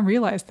did not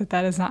realize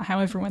that is not how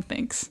everyone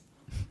thinks.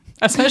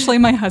 Especially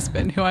my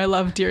husband, who I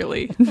love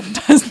dearly,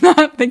 does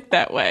not think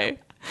that way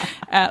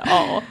at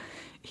all.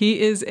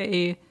 He is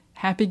a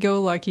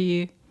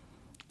happy-go-lucky,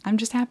 I'm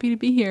just happy to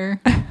be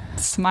here,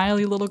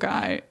 smiley little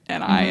guy.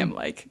 And I am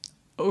like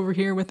over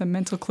here with a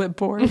mental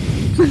clipboard.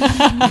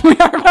 We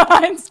are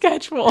behind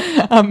schedule.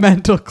 A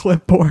mental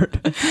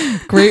clipboard.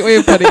 Great way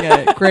of putting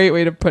it. Great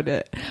way to put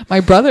it.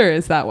 My brother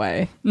is that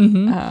way.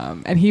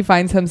 And he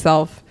finds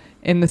himself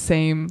in the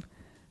same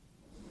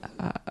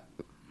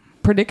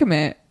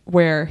predicament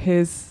where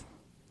his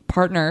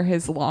partner,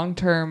 his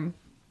long-term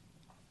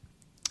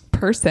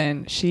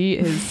person,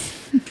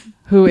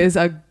 who is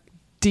a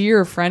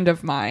dear friend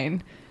of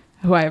mine,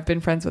 who I have been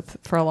friends with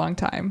for a long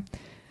time,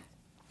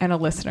 and a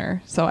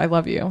listener. So I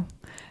love you.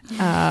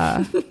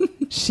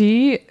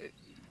 She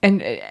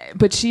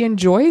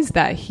enjoys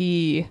that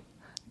he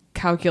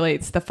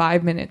calculates the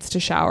 5 minutes to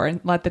shower and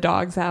let the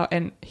dogs out.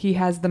 And he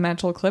has the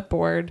mental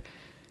clipboard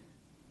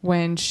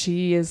when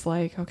she is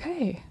like,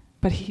 okay,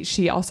 but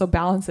she also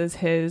balances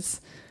his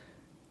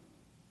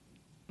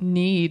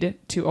need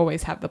to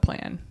always have the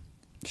plan.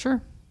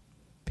 Sure.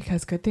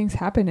 Because good things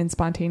happen in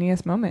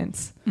spontaneous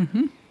moments.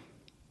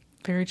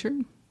 Very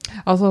true.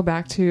 Also,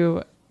 back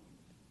to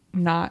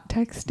not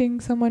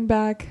texting someone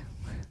back.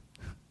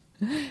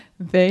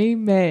 They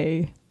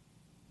may,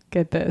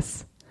 get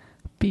this,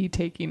 be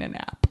taking a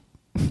nap.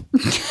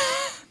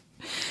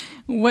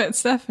 What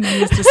Stephanie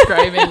is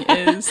describing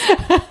is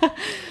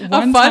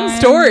a fun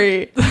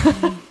story.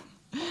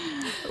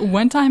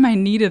 One time I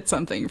needed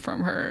something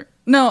from her.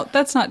 No,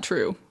 that's not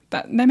true.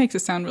 That makes it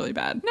sound really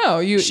bad.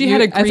 No, she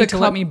had agreed to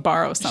let me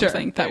borrow Sure,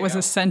 something that was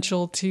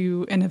essential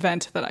to an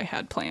event that I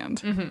had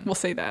planned. We'll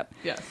say that.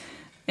 Yes.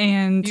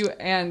 And you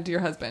and your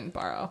husband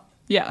borrow.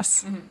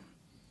 Yes.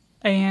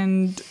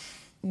 And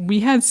we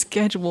had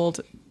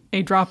scheduled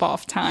a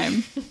drop-off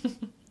time.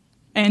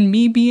 And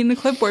me being the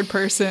clipboard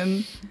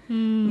person,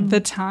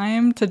 the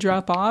time to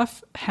drop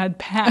off had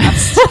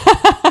passed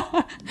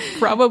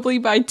probably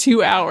by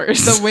 2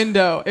 hours. The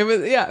window. It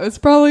was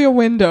probably a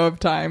window of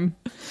time.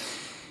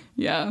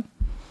 Yeah.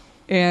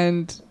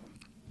 And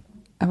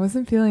I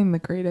wasn't feeling the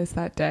greatest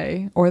that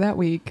day or that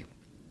week.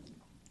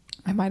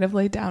 I might have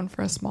laid down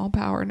for a small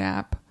power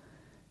nap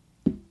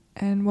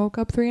and woke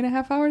up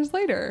 3.5 hours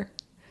later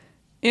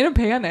in a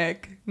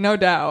panic. No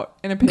doubt,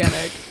 in a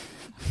panic.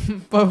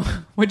 But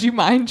would you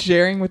mind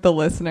sharing with the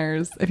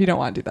listeners, if you don't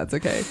want to, that's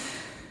okay,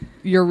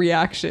 your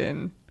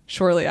reaction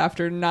shortly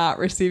after not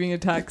receiving a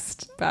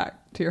text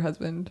back to your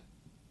husband?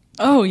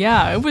 Oh,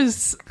 yeah. It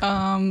was,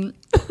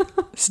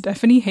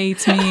 Stephanie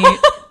hates me.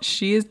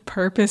 She is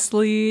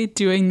purposely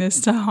doing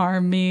this to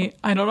harm me.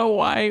 I don't know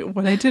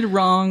what I did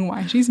wrong,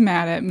 why she's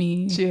mad at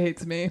me. She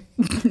hates me.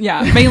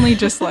 Yeah, mainly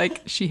just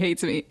like she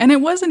hates me. And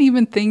it wasn't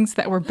even things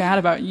that were bad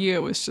about you.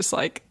 It was just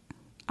like,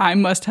 I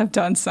must have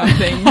done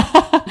something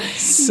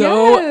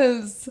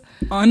so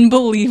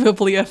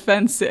unbelievably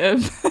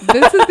offensive.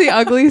 This is the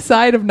ugly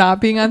side of not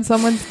being on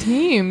someone's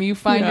team. You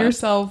find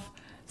yourself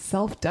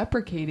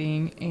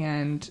self-deprecating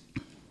and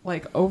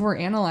like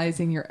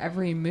overanalyzing your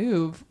every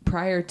move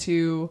prior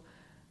to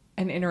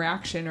an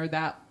interaction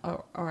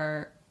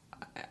or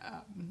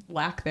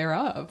lack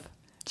thereof.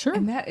 Sure.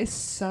 And that is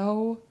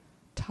so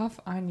tough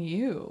on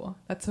you.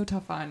 That's so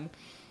tough on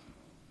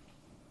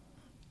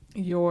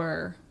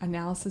your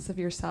analysis of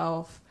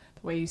yourself,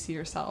 the way you see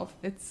yourself.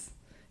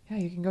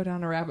 You can go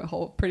down a rabbit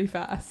hole pretty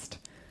fast.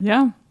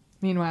 Yeah.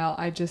 Meanwhile,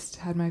 I just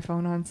had my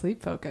phone on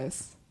sleep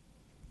focus.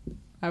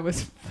 I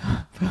was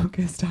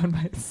focused on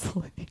my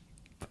sleep.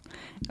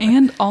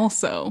 And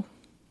also,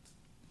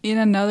 in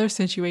another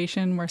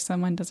situation where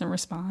someone doesn't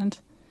respond,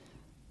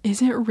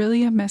 is it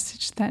really a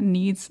message that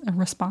needs a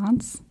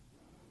response?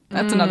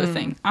 That's another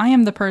thing. I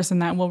am the person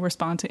that will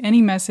respond to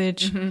any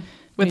message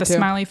with a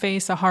smiley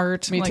face, a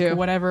heart,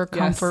 whatever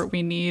comfort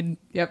we need.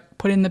 Yep.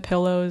 Put in the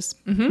pillows,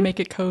 make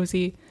it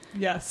cozy.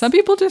 Yes. Some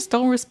people just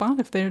don't respond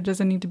if there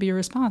doesn't need to be a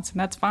response, and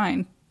that's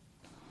fine.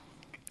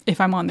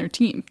 If I'm on their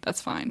team, that's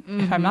fine.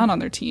 If I'm not on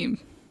their team,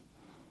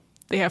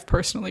 they have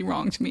personally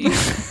wronged me.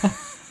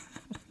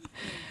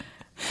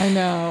 I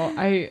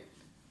know.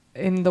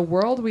 In the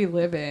world we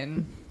live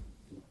in,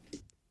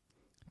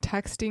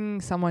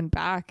 texting someone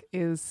back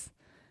is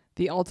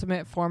the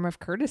ultimate form of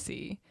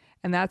courtesy.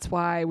 And that's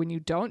why when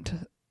you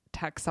don't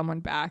text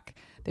someone back,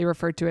 they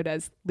refer to it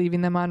as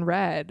leaving them on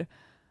read,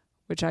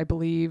 which I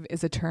believe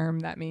is a term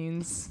that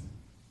means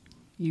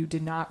you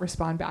did not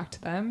respond back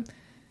to them.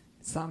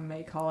 Some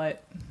may call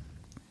it,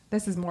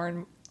 this is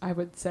more, I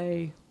would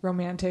say,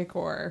 romantic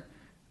or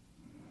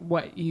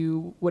what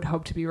you would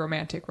hope to be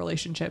romantic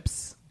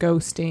relationships,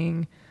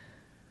 ghosting.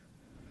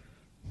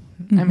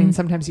 I mean,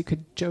 sometimes you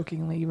could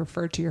jokingly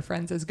refer to your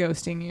friends as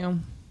ghosting you.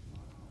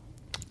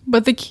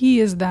 But the key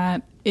is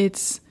that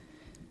it's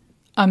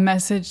a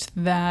message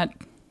that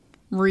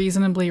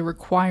reasonably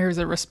requires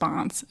a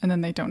response and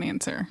then they don't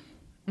answer.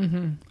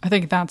 I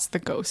think that's the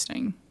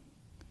ghosting.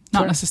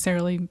 Not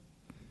necessarily,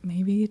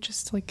 maybe it's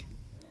just like,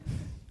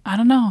 I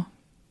don't know.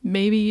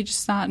 Maybe you're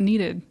just not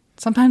needed.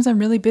 Sometimes I'm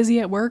really busy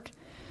at work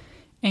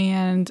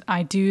and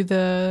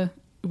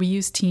we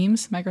use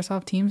Teams,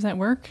 Microsoft Teams at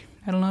work.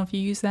 I don't know if you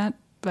use that,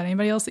 but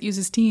anybody else that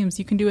uses Teams,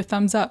 you can do a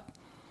thumbs up.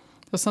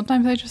 So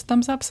sometimes I just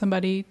thumbs up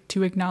somebody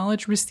to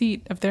acknowledge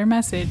receipt of their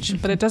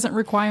message, but it doesn't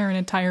require an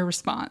entire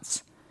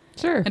response.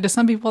 Sure. And to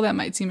some people that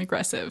might seem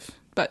aggressive,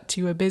 but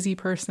to a busy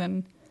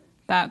person,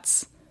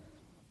 that's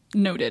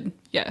noted.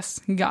 Yes,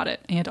 got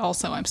it. And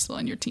also I'm still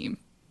on your team.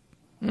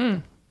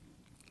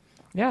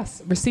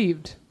 Yes,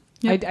 received.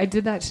 Yep. I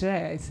did that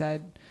today. I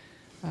said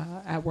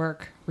at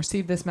work,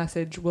 receive this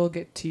message. We'll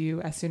get to you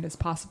as soon as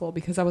possible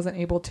because I wasn't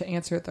able to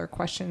answer their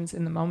questions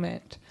in the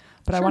moment.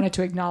 But I wanted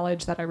to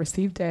acknowledge that I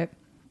received it.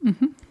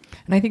 And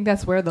I think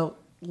that's where the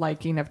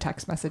liking of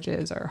text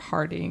messages or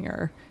hearting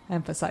or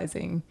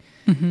emphasizing.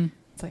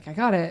 It's like, I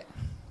got it.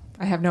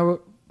 I have no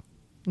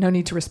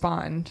need to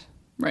respond.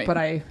 Right. But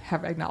I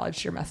have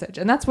acknowledged your message.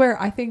 And that's where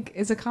I think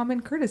is a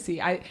common courtesy.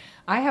 I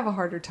have a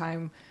harder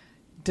time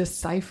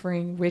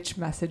deciphering which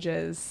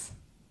messages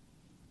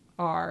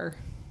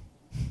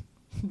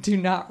do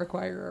not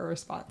require a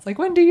response. Like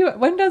when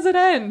does it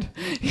end?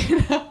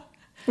 You know?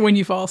 When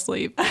you fall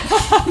asleep.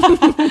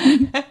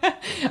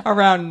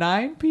 Around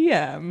 9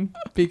 p.m.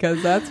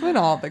 because that's when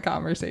all the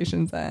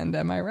conversations end.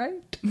 Am I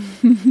right?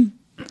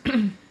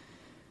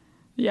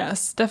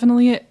 Yes,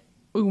 definitely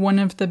one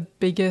of the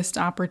biggest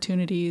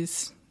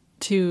opportunities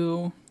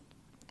to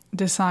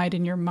decide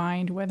in your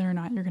mind whether or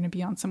not you're going to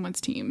be on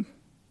someone's team.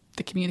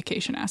 The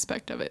communication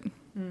aspect of it.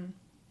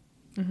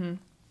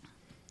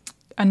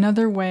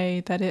 Another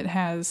way that it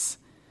has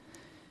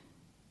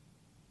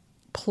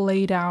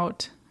played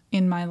out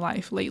in my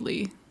life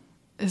lately,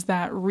 is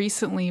that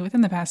recently,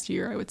 within the past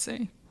year, I would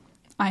say,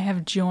 I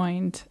have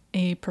joined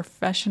a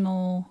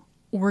professional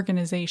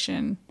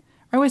organization,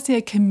 or I would say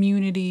a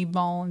community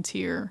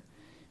volunteer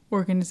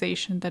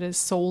organization that is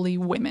solely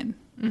women.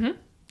 Mm-hmm.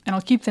 And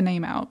I'll keep the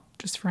name out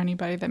just for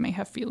anybody that may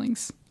have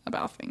feelings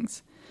about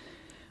things.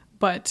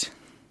 But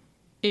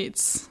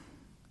it's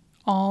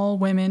all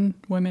women,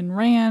 women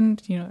ran,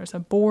 there's a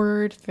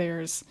board,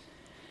 there's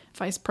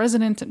vice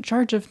president in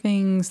charge of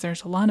things,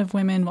 there's a lot of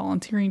women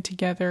volunteering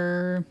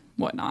together,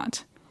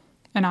 whatnot.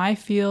 And I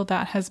feel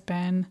that has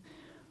been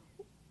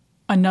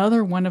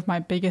another one of my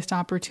biggest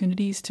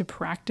opportunities to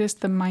practice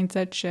the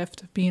mindset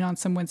shift of being on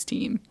someone's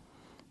team.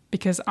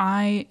 Because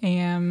I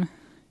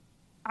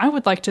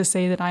would like to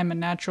say that I'm a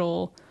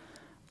natural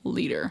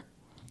leader.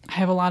 I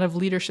have a lot of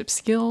leadership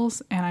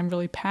skills and I'm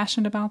really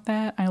passionate about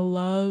that. I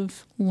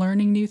love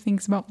learning new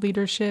things about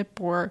leadership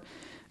or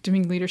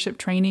doing leadership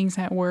trainings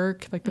at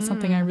work. Like that's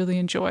something I really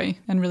enjoy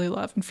and really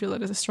love and feel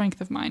that is a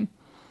strength of mine.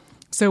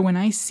 So when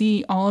I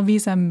see all of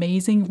these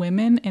amazing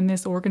women in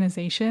this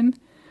organization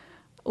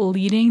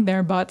leading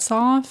their butts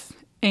off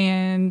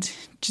and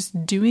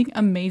just doing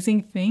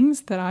amazing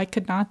things that I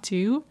could not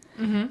do,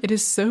 it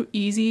is so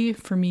easy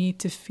for me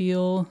to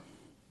feel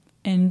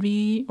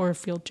envy or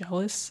feel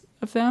jealous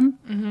of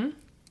them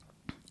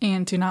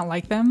and to not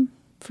like them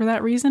for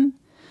that reason.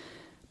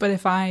 But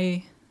if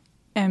I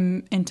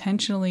am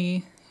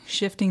intentionally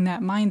shifting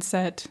that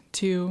mindset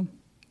to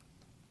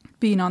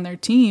being on their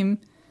team,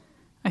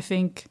 I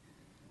think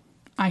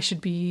I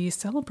should be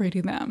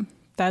celebrating them.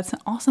 That's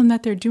awesome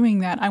that they're doing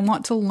that. I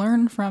want to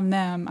learn from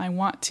them. I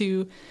want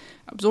to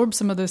absorb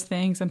some of those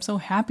things. I'm so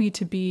happy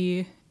to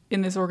be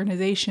in this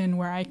organization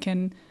where I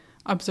can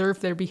observe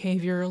their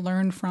behavior,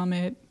 learn from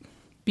it,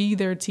 be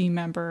their team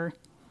member,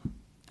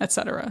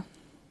 etc.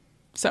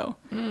 So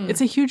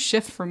it's a huge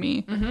shift for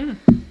me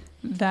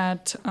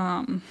that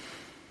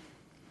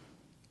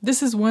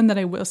this is one that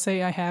I will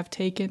say I have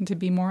taken to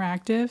be more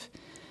active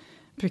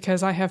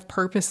because I have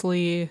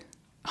purposely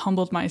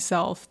humbled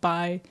myself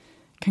by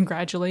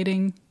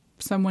congratulating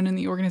someone in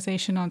the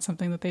organization on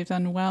something that they've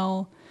done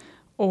well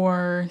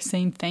or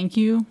saying thank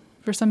you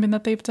for something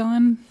that they've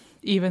done,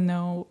 even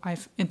though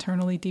I've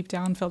internally deep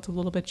down felt a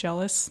little bit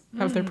jealous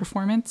of their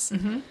performance.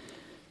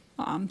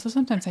 So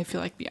sometimes I feel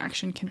like the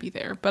action can be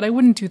there, but I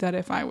wouldn't do that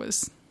if I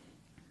was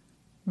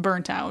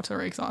burnt out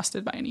or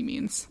exhausted by any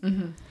means.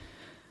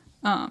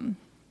 I'm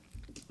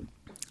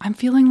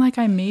feeling like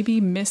I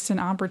maybe missed an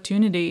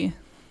opportunity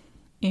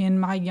in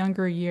my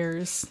younger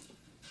years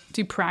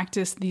to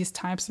practice these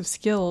types of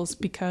skills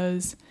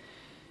because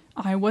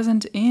I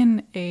wasn't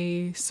in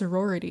a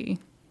sorority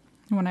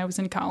when I was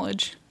in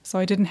college. So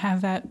I didn't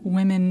have that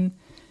women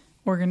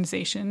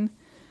organization.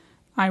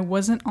 I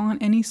wasn't on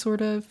any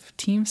sort of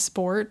team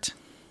sport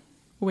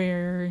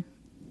where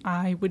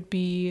I would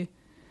be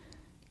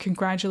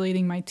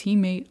congratulating my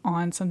teammate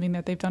on something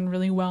that they've done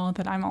really well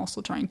that I'm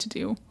also trying to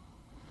do.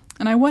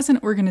 And I was in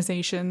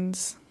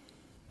organizations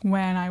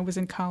when I was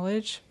in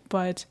college,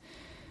 but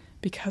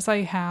because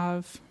I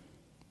have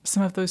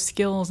some of those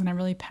skills and I'm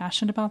really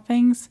passionate about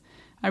things,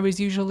 I was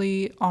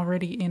usually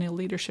already in a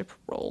leadership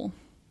role.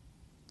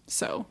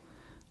 So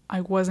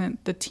I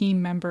wasn't the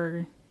team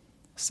member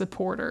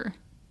supporter,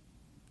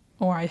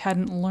 or I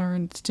hadn't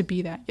learned to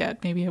be that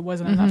yet. Maybe it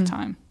wasn't enough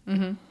time.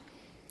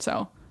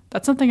 So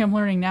that's something I'm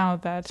learning now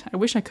that I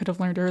wish I could have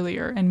learned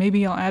earlier, and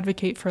maybe I'll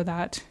advocate for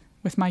that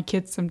with my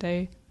kids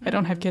someday. I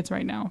don't have kids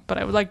right now, but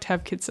I would like to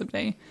have kids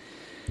someday.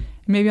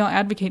 Maybe I'll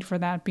advocate for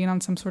that, being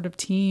on some sort of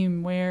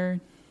team where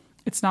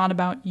it's not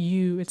about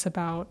you, it's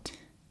about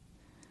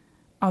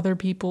other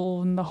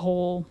people in the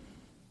whole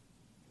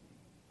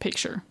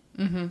picture.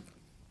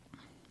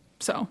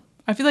 So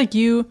I feel like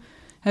you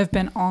have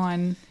been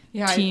on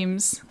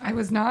teams. I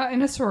was not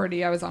in a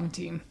sorority. I was on a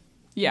team.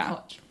 Yeah.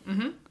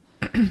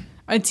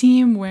 A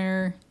team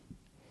where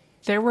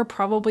there were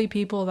probably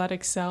people that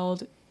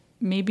excelled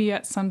maybe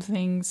at some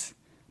things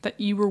that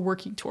you were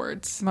working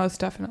towards.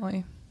 Most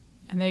definitely.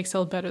 And they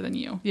excelled better than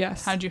you.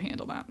 Yes. How'd you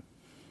handle that?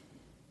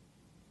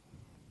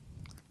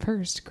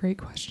 First, great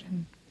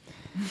question.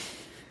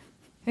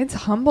 It's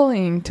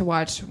humbling to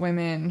watch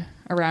women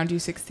around you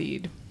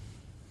succeed.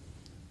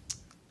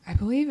 I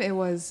believe it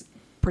was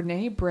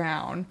Brene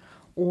Brown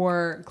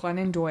or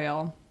Glennon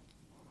Doyle.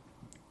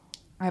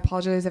 I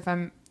apologize if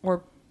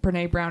or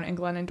Brene Brown and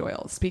Glennon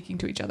Doyle speaking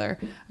to each other.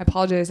 I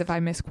apologize if I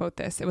misquote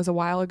this. It was a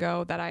while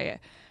ago that I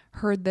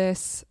heard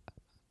this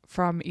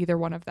from either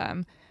one of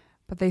them.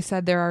 But they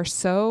said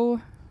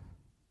for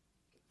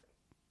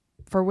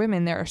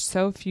women, there are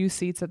so few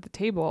seats at the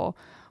table.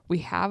 We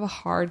have a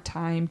hard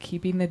time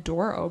keeping the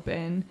door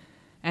open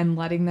and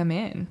letting them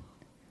in.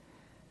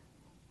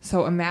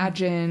 So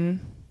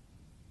imagine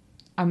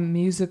a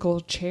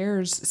musical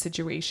chairs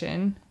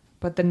situation,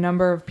 but the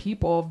number of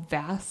people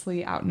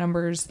vastly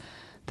outnumbers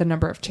the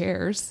number of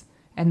chairs.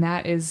 And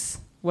that is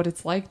what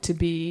it's like to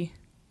be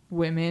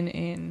women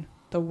in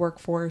the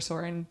workforce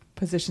or in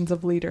positions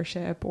of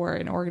leadership or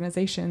in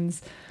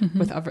organizations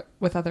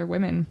with other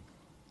women.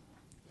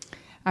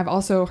 I've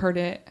also heard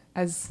it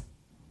as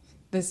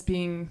this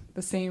being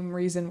the same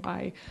reason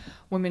why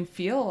women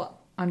feel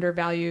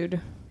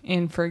undervalued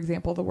in, for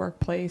example, the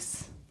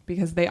workplace,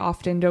 because they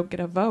often don't get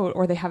a vote,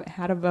 or they haven't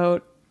had a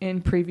vote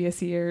in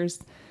previous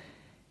years,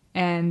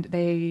 and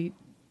they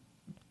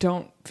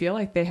don't feel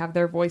like they have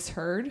their voice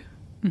heard.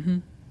 Mm-hmm.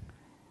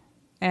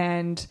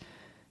 And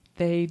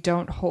they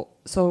don't hold.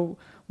 So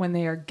when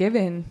they are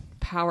given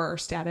power or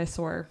status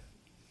or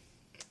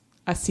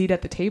a seat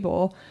at the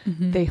table,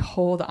 Mm-hmm. they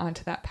hold on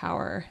to that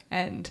power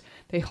and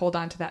they hold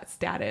on to that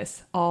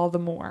status all the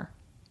more.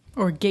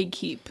 Or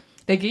gatekeep.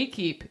 They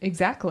gatekeep.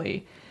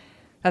 Exactly.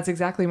 That's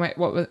exactly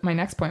what my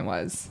next point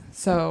was.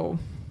 So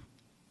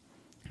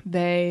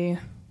they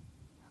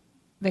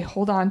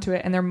hold on to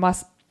it, and they're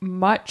much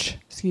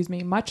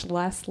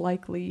less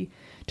likely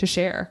to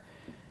share.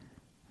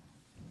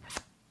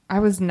 I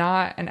was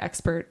not an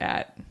expert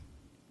at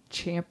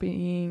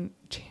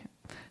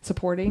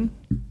supporting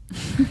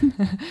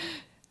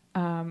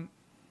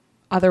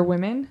other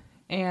women,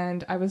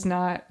 and I was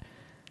not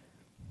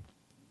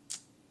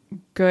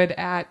good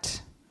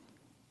at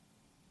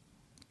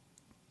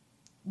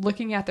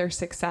looking at their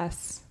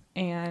success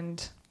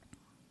and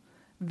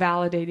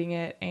validating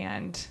it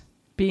and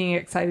being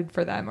excited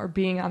for them or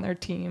being on their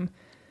team.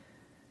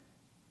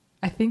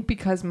 I think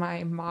because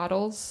my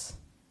models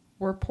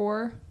were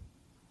poor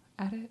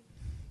at it,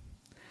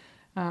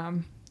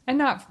 and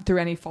not through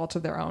any fault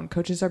of their own.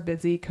 Coaches are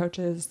busy.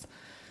 Coaches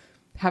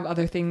have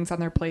other things on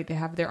their plate. They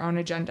have their own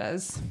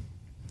agendas.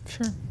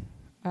 Sure.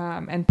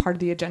 And part of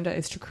the agenda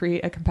is to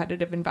create a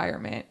competitive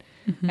environment.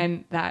 Mm-hmm.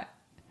 And that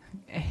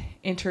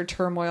inter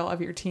turmoil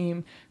of your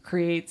team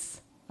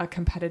creates a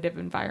competitive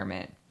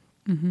environment.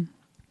 Mm-hmm.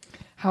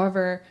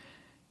 However,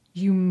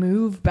 you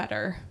move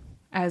better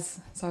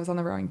so I was on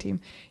the rowing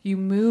team. You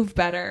move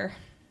better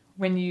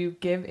when you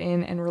give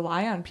in and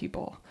rely on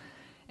people,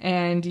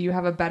 and you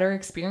have a better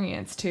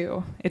experience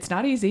too. It's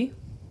not easy,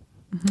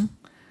 Mm-hmm.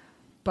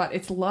 but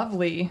it's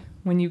lovely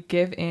when you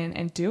give in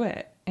and do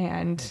it.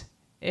 And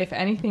if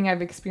anything,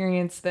 I've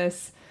experienced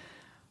this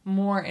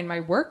more in my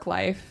work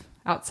life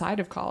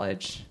outside of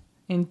college,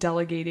 in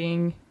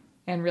delegating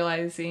and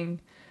realizing,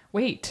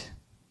 wait,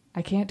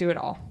 I can't do it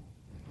all.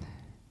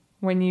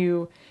 When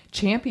you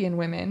champion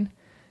women,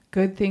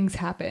 good things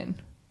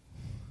happen.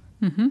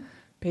 Mm-hmm.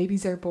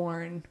 Babies are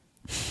born.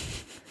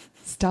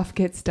 Stuff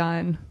gets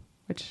done,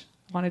 which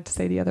I wanted to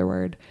say the other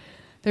word.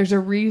 There's a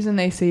reason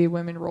they say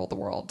women rule the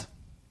world.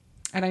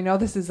 And I know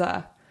this is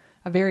a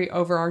very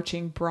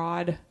overarching,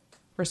 broad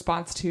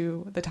response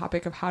to the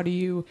topic of how do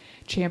you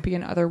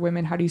champion other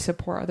women? How do you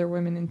support other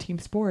women in team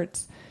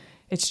sports?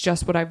 It's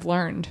just what I've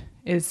learned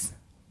is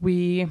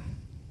we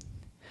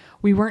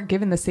weren't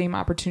given the same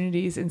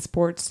opportunities in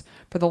sports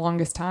for the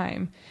longest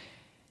time.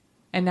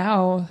 And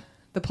now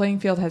the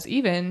playing field has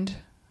evened,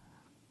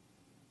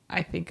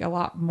 I think, a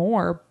lot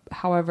more.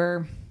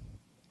 However,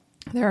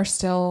 there are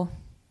still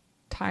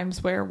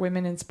times where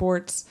women in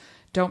sports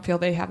don't feel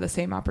they have the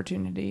same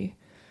opportunity.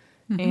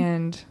 Mm-hmm.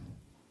 And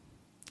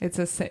it's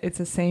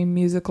a same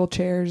musical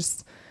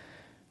chairs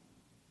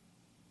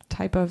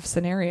type of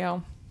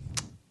scenario.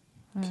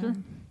 Sure.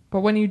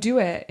 But when you do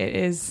it, it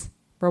is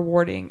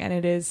rewarding and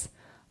it is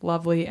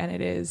lovely and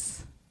it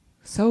is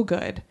so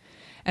good.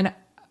 And,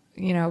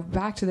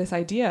 back to this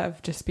idea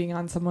of just being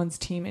on someone's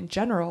team in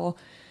general,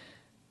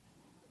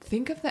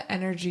 think of the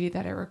energy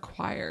that it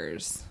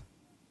requires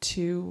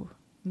to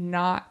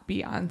not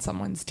be on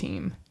someone's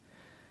team.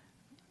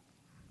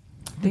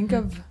 Mm-hmm. Think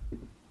of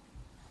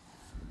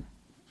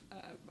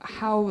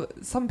how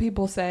some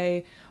people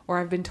say, or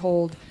I've been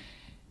told,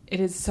 it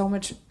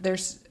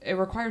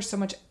requires so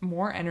much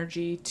more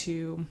energy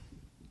to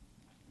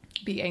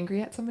be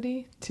angry at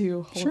somebody,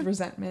 to hold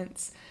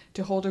resentments,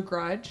 to hold a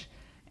grudge.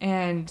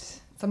 And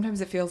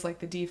sometimes it feels like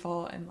the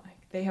default, and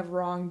like they have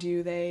wronged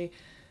you. They,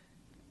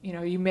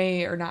 you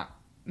may or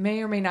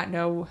may not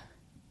know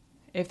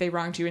if they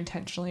wronged you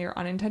intentionally or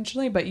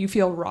unintentionally, but you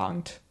feel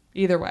wronged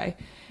either way.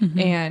 Mm-hmm.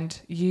 And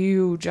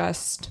you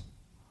just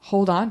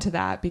hold on to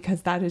that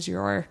because that is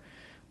your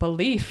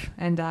belief,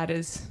 and that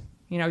is,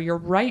 your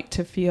right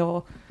to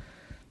feel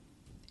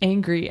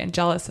angry and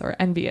jealous or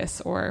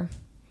envious or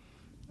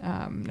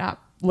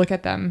not look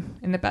at them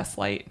in the best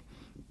light.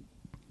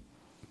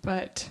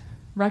 But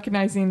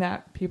recognizing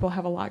that people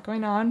have a lot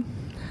going on,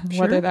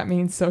 Sure. whether that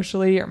means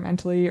socially or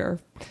mentally or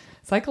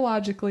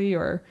psychologically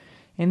or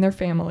in their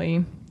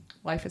family,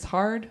 life is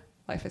hard,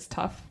 life is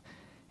tough,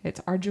 it's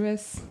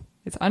arduous,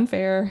 it's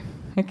unfair,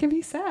 it can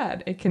be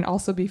sad, it can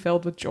also be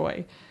filled with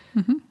joy.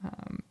 Mm-hmm.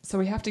 So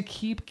we have to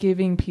keep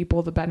giving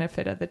people the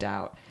benefit of the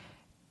doubt.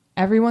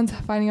 Everyone's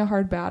fighting a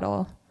hard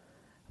battle,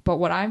 but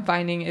what I'm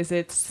finding is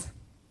it's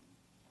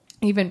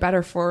even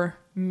better for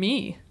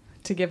me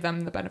to give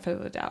them the benefit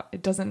of the doubt.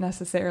 It doesn't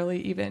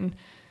necessarily even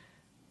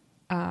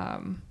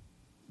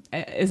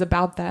is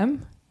about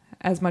them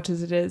as much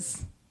as it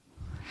is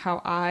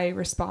how I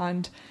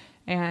respond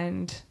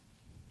and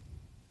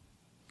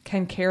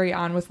can carry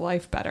on with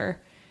life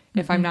better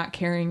if I'm not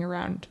carrying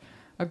around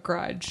a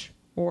grudge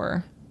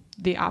or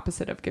the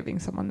opposite of giving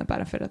someone the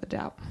benefit of the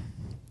doubt.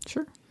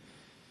 Sure.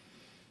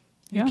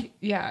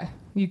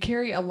 You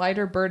carry a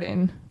lighter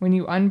burden when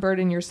you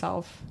unburden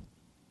yourself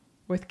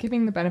with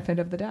giving the benefit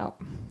of the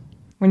doubt.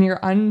 When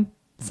you're on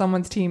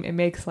someone's team, it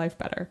makes life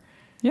better.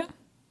 Yeah.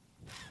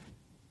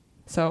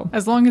 So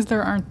as long as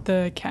there aren't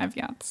the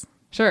caveats.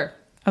 Sure.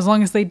 As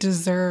long as they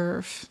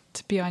deserve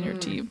to be on your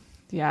team.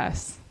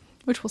 Yes.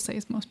 Which we'll say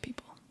is most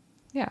people.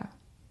 Yeah.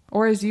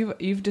 Or as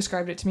you've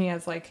described it to me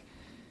as like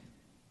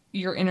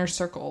your inner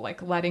circle,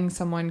 like letting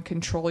someone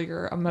control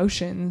your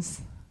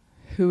emotions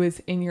who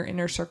is in your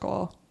inner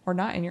circle or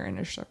not in your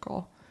inner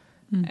circle,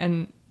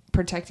 and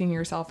protecting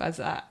yourself as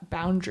a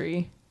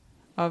boundary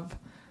of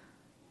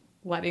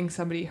letting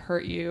somebody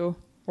hurt you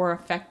or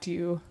affect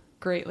you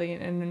greatly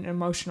in an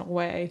emotional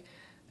way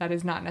that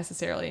is not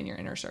necessarily in your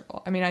inner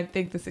circle. I mean, I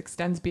think this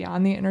extends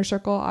beyond the inner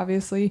circle,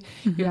 obviously.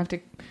 You have to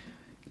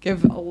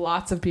give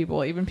lots of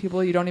people, even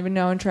people you don't even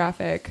know in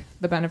traffic,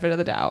 the benefit of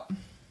the doubt.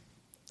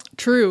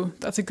 True.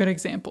 That's a good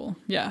example.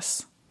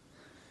 Yes.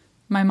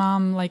 My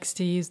mom likes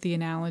to use the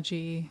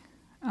analogy,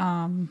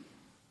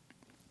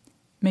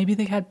 maybe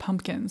they had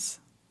pumpkins.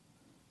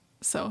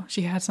 So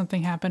she had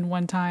something happen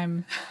one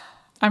time.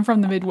 I'm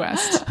from the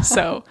Midwest.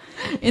 So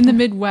in the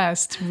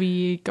Midwest,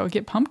 we go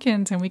get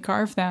pumpkins and we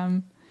carve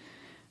them.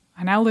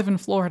 I now live in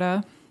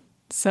Florida,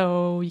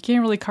 so you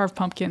can't really carve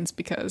pumpkins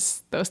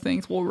because those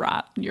things will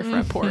rot in your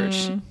front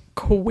porch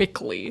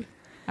quickly.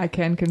 I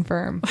can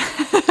confirm.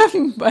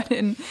 But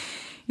in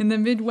the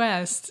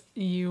Midwest,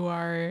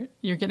 you're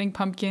getting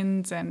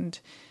pumpkins, and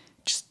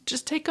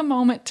just take a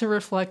moment to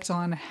reflect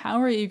on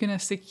how are you going to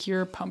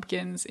secure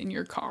pumpkins in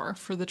your car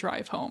for the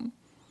drive home.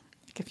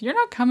 Like if you're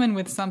not coming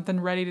with something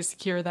ready to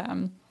secure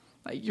them,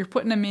 like you're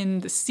putting them in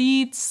the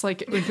seats,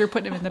 like if you're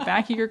putting them in the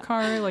back of your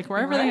car, like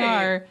wherever they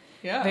are,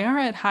 they are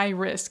at high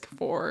risk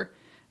for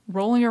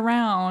rolling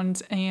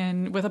around.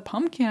 And with a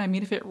pumpkin, I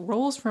mean, if it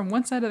rolls from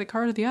one side of the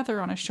car to the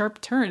other on a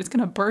sharp turn, it's going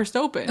to burst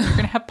open. You're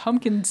going to have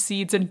pumpkin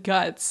seeds and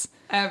guts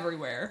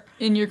everywhere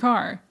in your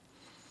car.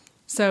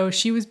 So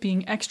she was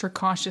being extra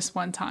cautious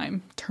one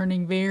time,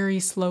 turning very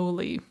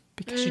slowly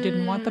because she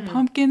didn't want the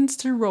pumpkins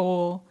to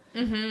roll,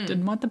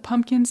 didn't want the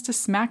pumpkins to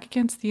smack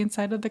against the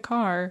inside of the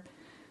car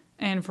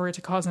and for it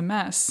to cause a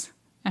mess.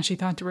 And she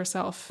thought to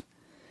herself,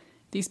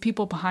 these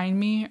people behind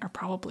me are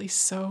probably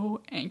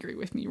so angry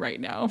with me right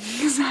now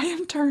because I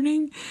am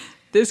turning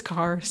this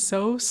car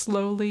so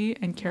slowly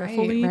and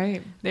carefully.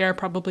 Right. They are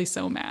probably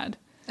so mad.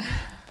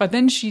 But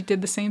then she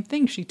did the same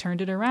thing. She turned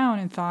it around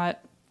and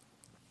thought,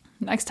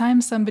 next time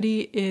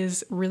somebody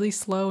is really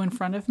slow in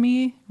front of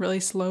me,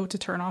 really slow to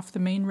turn off the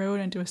main road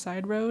and do a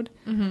side road,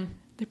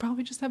 they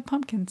probably just have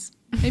pumpkins.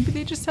 Maybe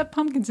they just have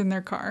pumpkins in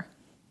their car.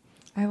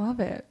 I love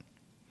it.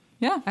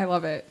 Yeah. I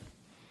love it.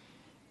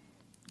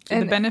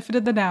 And the benefit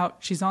of the doubt,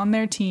 she's on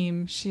their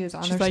team. She is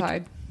on their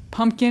side.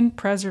 Pumpkin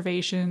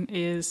preservation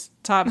is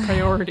top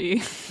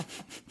priority.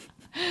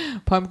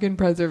 Pumpkin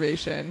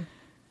preservation.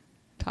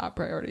 Top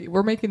priority.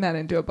 We're making that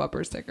into a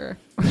bumper sticker.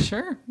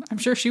 Sure. I'm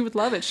sure she would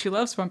love it. She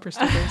loves bumper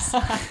stickers.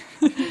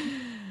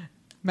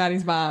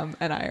 Maddie's mom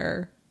and I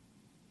are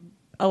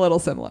a little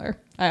similar.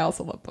 I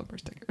also love bumper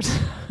stickers.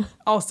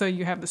 Also,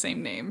 you have the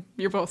same name.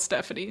 You're both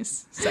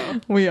Stephanies. So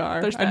we are.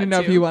 I didn't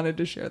know if you wanted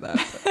to share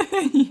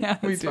that. Yeah,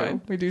 we do.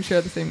 Fine. We do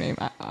share the same name,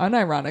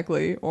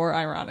 unironically or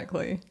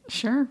ironically.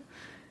 Sure.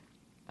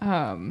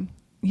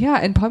 Yeah,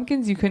 and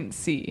pumpkins you couldn't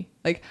see.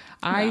 Like,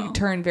 I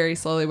turn very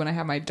slowly when I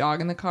have my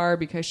dog in the car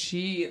because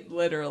she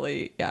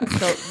literally,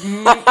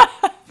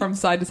 from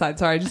side to side.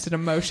 Sorry, I just did a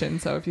motion.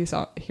 So if you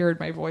heard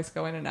my voice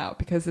go in and out,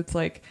 because it's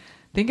like,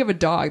 think of a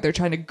dog. They're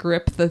trying to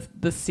grip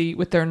the seat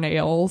with their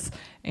nails,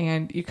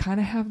 and you kind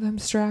of have them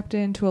strapped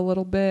into a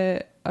little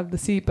bit of the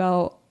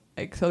seatbelt,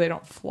 like so they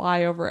don't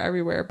fly over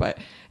everywhere. But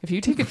if you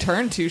take a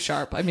turn too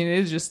sharp, I mean, it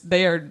is just,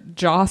 they are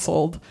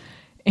jostled,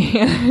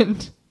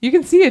 and you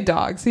can see a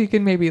dog, so you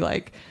can maybe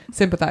like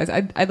sympathize.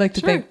 I'd like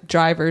to think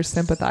drivers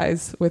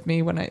sympathize with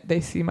me when they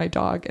see my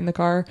dog in the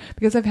car,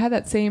 because I've had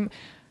that same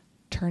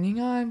turning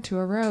on to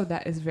a road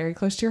that is very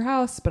close to your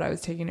house, but I was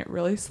taking it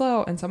really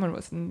slow and someone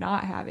was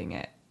not having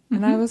it.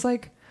 And I was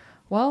like,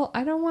 well,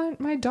 I don't want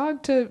my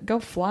dog to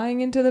go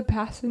flying into the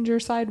passenger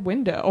side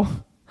window.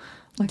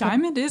 Like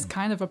Diamond is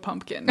kind of a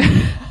pumpkin.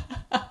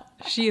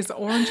 She is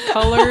orange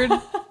colored.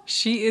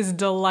 She is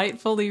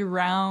delightfully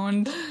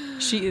round.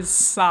 She is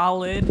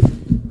solid.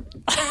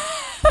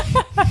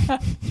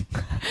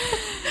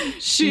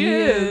 She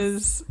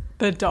is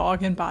the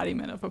dog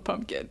embodiment of a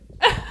pumpkin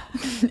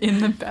in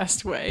the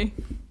best way.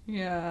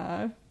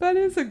 Yeah, that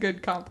is a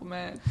good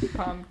compliment.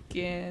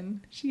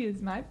 Pumpkin. She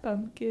is my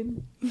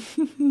pumpkin.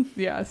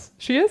 Yes,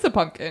 she is a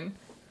pumpkin.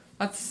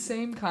 That's the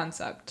same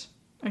concept.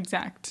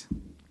 Exact.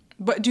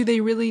 But do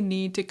they really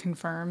need to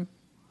confirm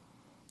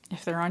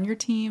if they're on your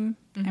team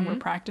and we're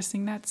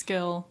practicing that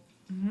skill,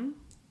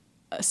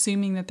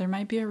 assuming that there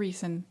might be a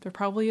reason? There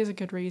probably is a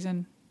good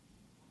reason.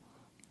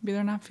 Maybe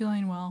they're not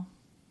feeling well.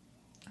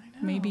 I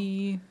know.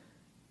 Maybe,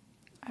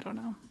 I don't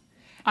know.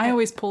 I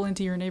always pull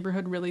into your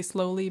neighborhood really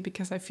slowly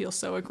because I feel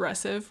so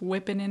aggressive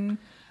whipping in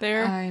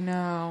there. I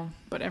know.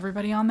 But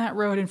everybody on that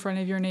road in front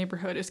of your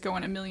neighborhood is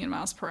going 1,000,000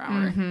 miles per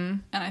hour. Mm-hmm.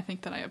 And I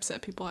think that I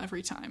upset people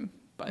every time.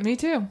 But me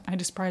too. I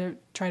just try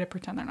to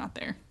pretend they're not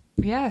there.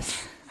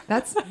 Yes.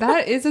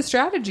 That is a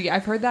strategy.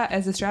 I've heard that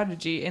as a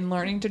strategy in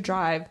learning to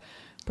drive,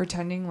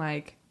 pretending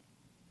like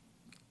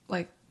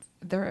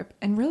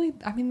and really,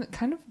 I mean,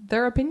 kind of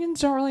their opinions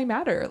don't really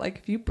matter. Like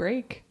if you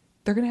brake,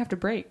 they're going to have to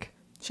brake.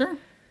 Sure.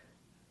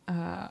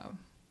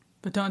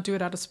 But don't do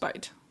it out of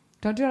spite.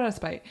 Don't do it out of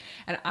spite.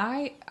 And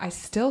I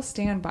still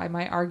stand by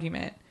my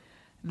argument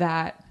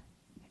that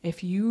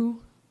if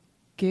you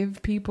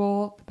give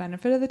people the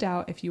benefit of the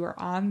doubt, if you are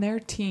on their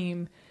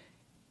team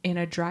in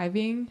a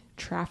driving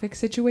traffic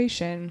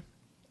situation,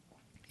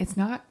 it's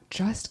not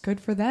just good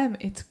for them.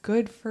 It's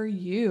good for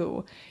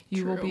you.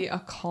 You True. will be a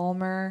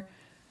calmer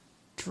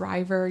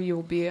driver. You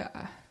will be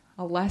a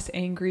less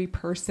angry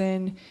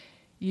person.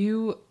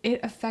 It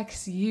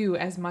affects you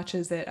as much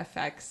as it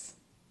affects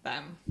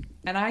them.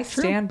 And I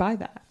stand by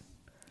that.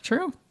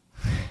 True.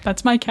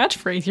 That's my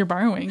catchphrase you're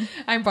borrowing.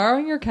 I'm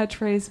borrowing your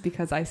catchphrase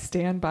because I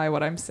stand by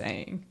what I'm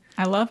saying.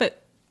 I love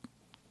it.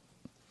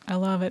 I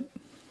love it.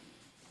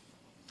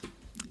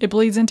 It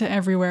bleeds into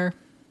everywhere.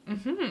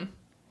 Mm-hmm.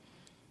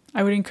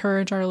 I would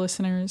encourage our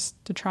listeners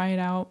to try it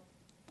out.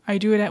 I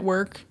do it at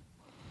work.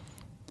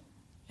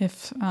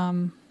 If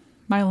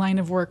my line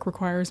of work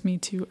requires me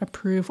to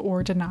approve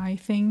or deny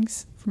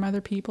things from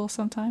other people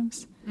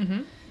sometimes.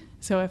 Mm-hmm.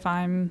 So if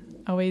I'm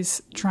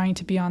always trying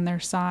to be on their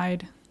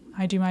side,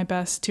 I do my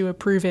best to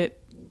approve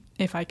it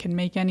if I can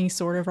make any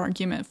sort of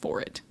argument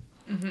for it,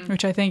 mm-hmm.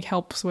 which I think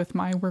helps with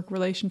my work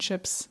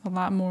relationships a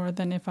lot more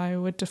than if I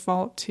would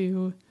default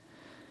to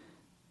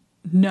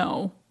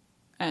no,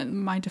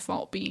 and my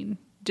default being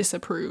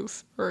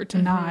disapprove or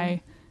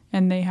deny, mm-hmm.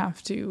 and they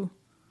have to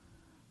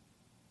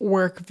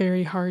work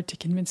very hard to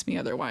convince me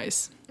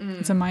otherwise.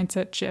 It's a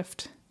mindset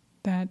shift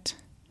that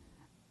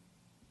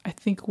I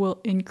think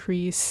will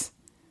increase,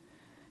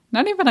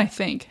 not even I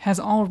think, has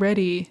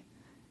already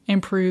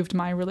improved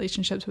my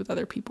relationships with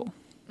other people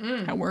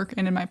at work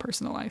and in my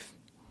personal life.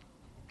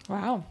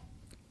 Wow.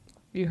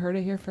 You heard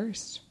it here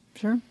first.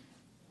 Sure.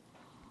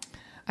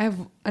 I have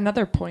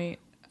another point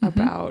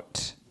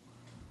about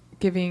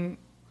being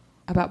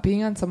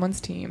on someone's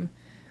team.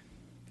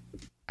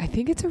 I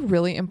think it's a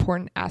really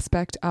important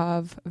aspect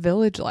of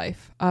village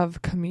life,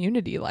 of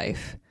community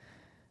life.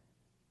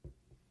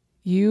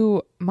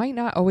 You might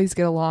not always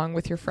get along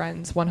with your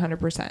friends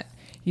 100%.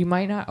 You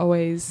might not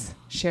always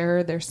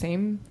share their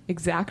same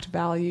exact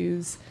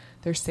values,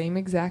 their same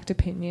exact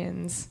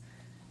opinions,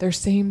 their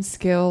same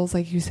skills,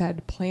 like you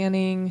said,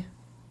 planning,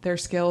 their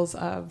skills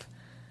of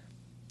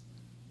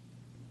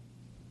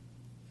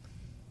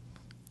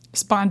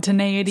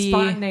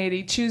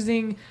spontaneity,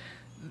 choosing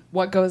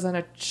what goes on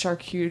a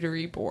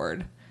charcuterie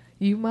board.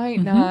 You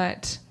might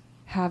not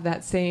have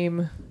that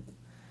same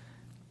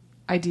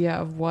idea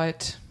of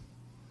what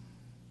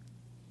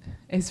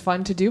is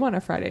fun to do on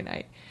a Friday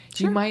night.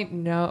 Sure. You might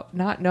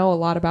not know a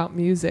lot about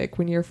music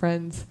when your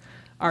friends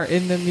are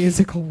in the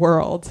musical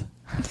world.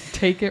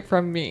 Take it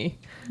from me.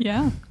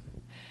 Yeah.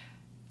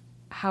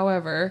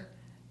 However,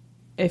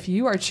 if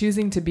you are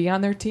choosing to be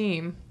on their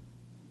team,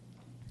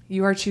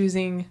 you are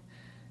choosing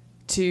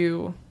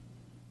to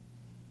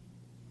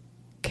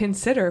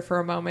consider for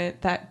a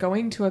moment that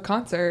going to a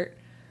concert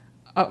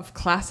of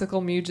classical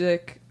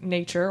music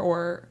nature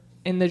and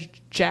in the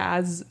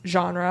jazz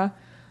genre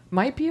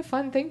might be a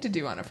fun thing to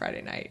do on a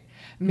Friday night.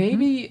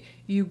 Maybe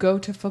you go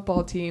to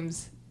football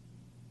games,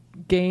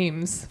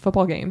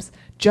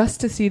 just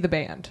to see the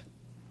band.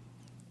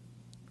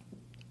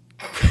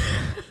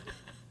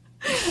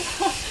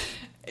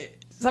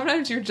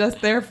 Sometimes you're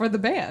just there for the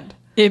band.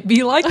 It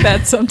be like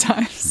that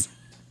sometimes.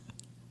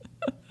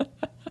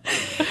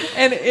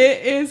 And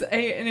it is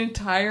an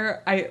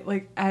entire,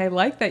 I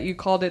like that you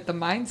called it the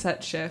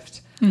mindset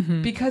shift,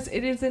 because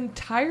it is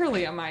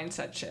entirely a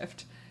mindset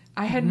shift.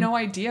 I had no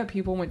idea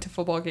people went to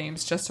football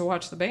games just to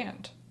watch the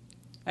band.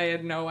 I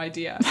had no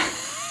idea.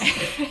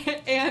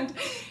 And,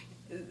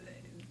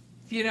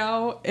 you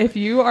know, if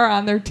you are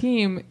on their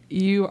team,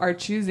 you are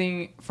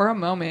choosing for a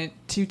moment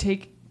to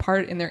take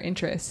part in their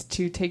interests,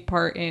 to take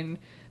part in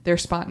their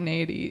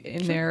spontaneity,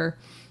 in their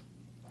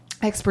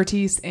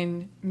expertise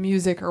in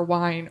music or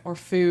wine or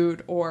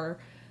food or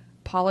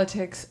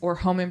politics or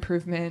home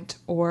improvement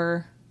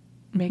or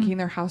making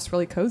their house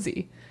really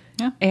cozy.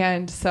 Yeah.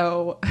 And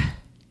so,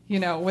 you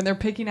know, when they're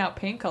picking out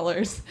paint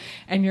colors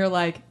and you're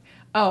like,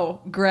 oh,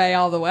 gray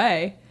all the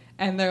way.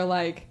 And they're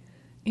like,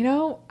 you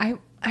know, I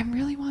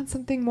really want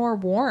something more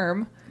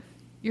warm.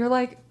 You're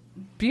like,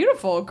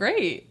 beautiful,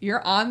 great.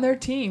 You're on their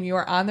team. You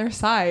are on their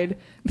side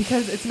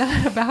because it's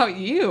not about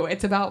you.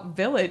 It's about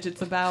village.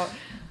 It's about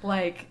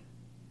like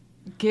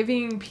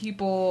giving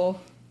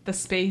people the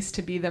space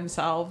to be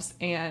themselves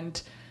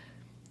and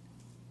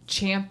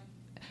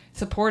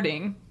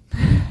championing.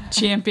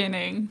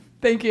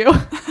 Thank you.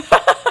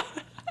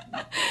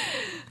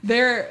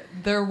 their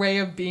way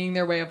of being,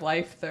 their way of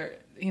life. Their,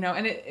 you know,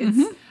 and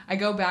it's. I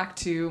go back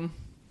to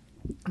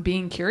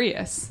being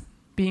curious.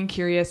 Being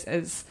curious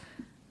is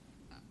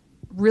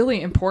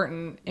really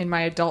important in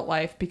my adult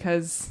life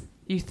because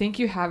you think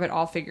you have it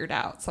all figured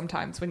out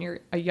sometimes when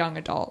you're a young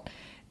adult,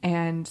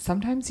 and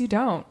sometimes you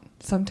don't.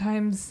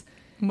 Sometimes,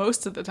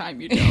 most of the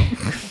time you don't.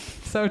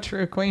 So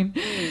true, Queen.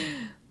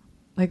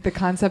 Like the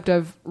concept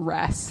of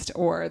rest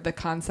or the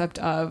concept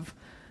of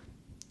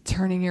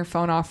turning your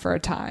phone off for a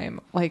time.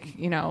 Like,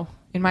 you know,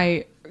 in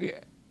my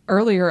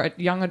earlier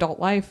young adult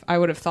life, I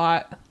would have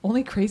thought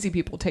only crazy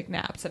people take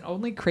naps and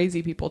only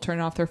crazy people turn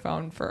off their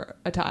phone for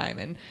a time.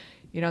 And,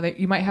 you know, that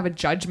you might have a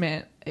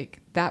judgment like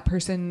that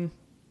person.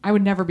 I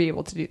would never be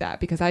able to do that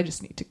because I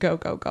just need to go.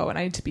 And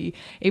I need to be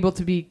able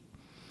to be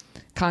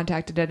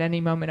contacted at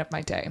any moment of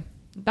my day.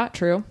 Not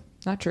true.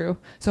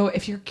 So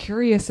if you're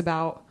curious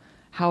about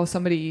how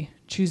somebody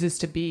chooses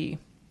to be,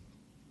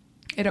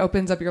 it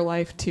opens up your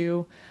life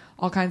to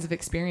all kinds of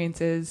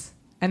experiences.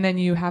 And then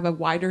you have a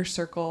wider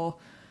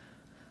circle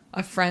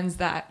of friends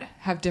that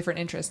have different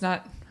interests.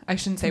 I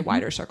shouldn't say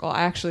wider circle.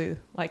 I actually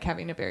like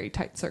having a very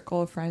tight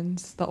circle of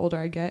friends the older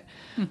I get.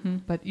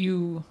 But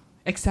you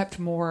accept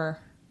more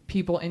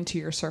people into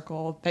your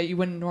circle that you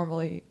wouldn't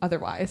normally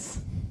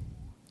otherwise.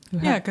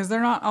 Yeah, because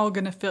they're not all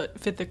going to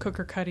fit the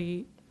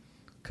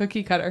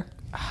cookie cutter.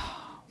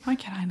 Oh, why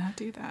can I not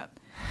do that?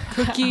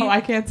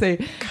 I can't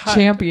say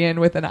champion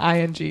with an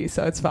ing,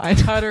 so it's fine.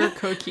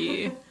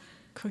 Cookie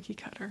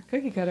cutter.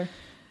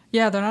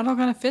 Yeah, they're not all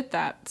going to fit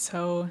that.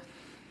 So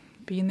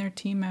being their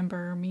team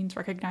member means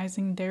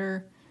recognizing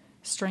their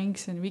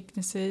strengths and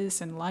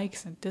weaknesses and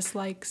likes and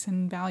dislikes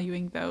and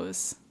valuing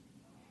those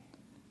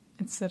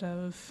instead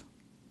of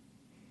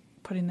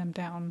putting them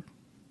down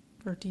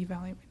or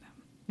devaluing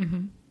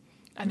them.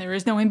 And there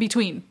is no in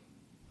between.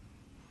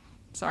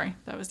 Sorry,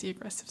 that was the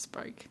aggressive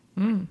spike.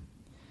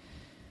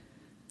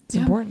 It's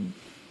important.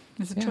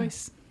 It's a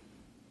choice.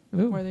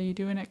 Ooh. Whether you're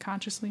doing it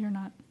consciously or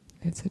not.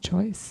 It's a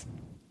choice.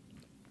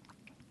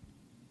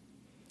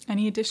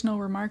 Any additional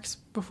remarks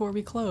before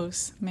we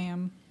close,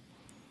 ma'am?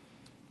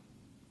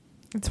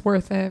 It's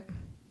worth it.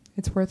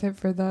 It's worth it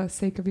for the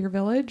sake of your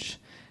village.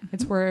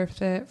 It's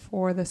worth it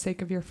for the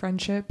sake of your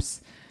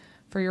friendships,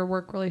 for your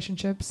work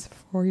relationships,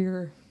 for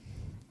your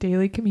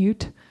daily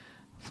commute,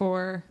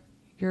 for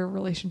your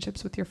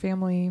relationships with your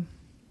family.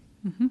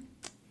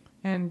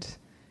 And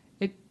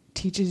it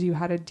teaches you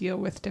how to deal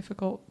with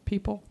difficult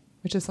people,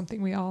 which is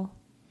something we all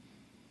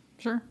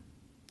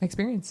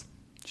experience.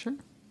 Sure.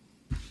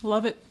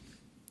 Love it.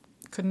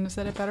 Couldn't have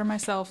said it better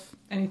myself.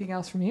 Anything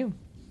else from you?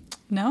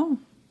 No.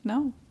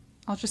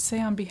 I'll just say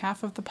on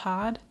behalf of the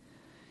pod,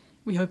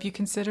 we hope you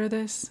consider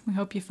this. We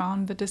hope you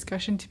found the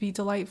discussion to be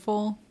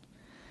delightful.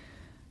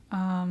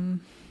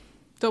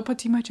 Don't put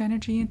too much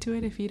energy into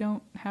it if you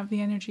don't have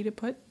the energy to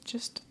put.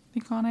 Just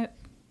think on it,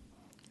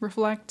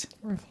 reflect,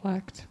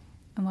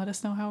 and let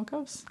us know how it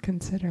goes.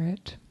 Consider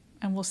it.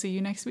 And we'll see you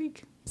next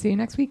week. See you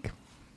next week.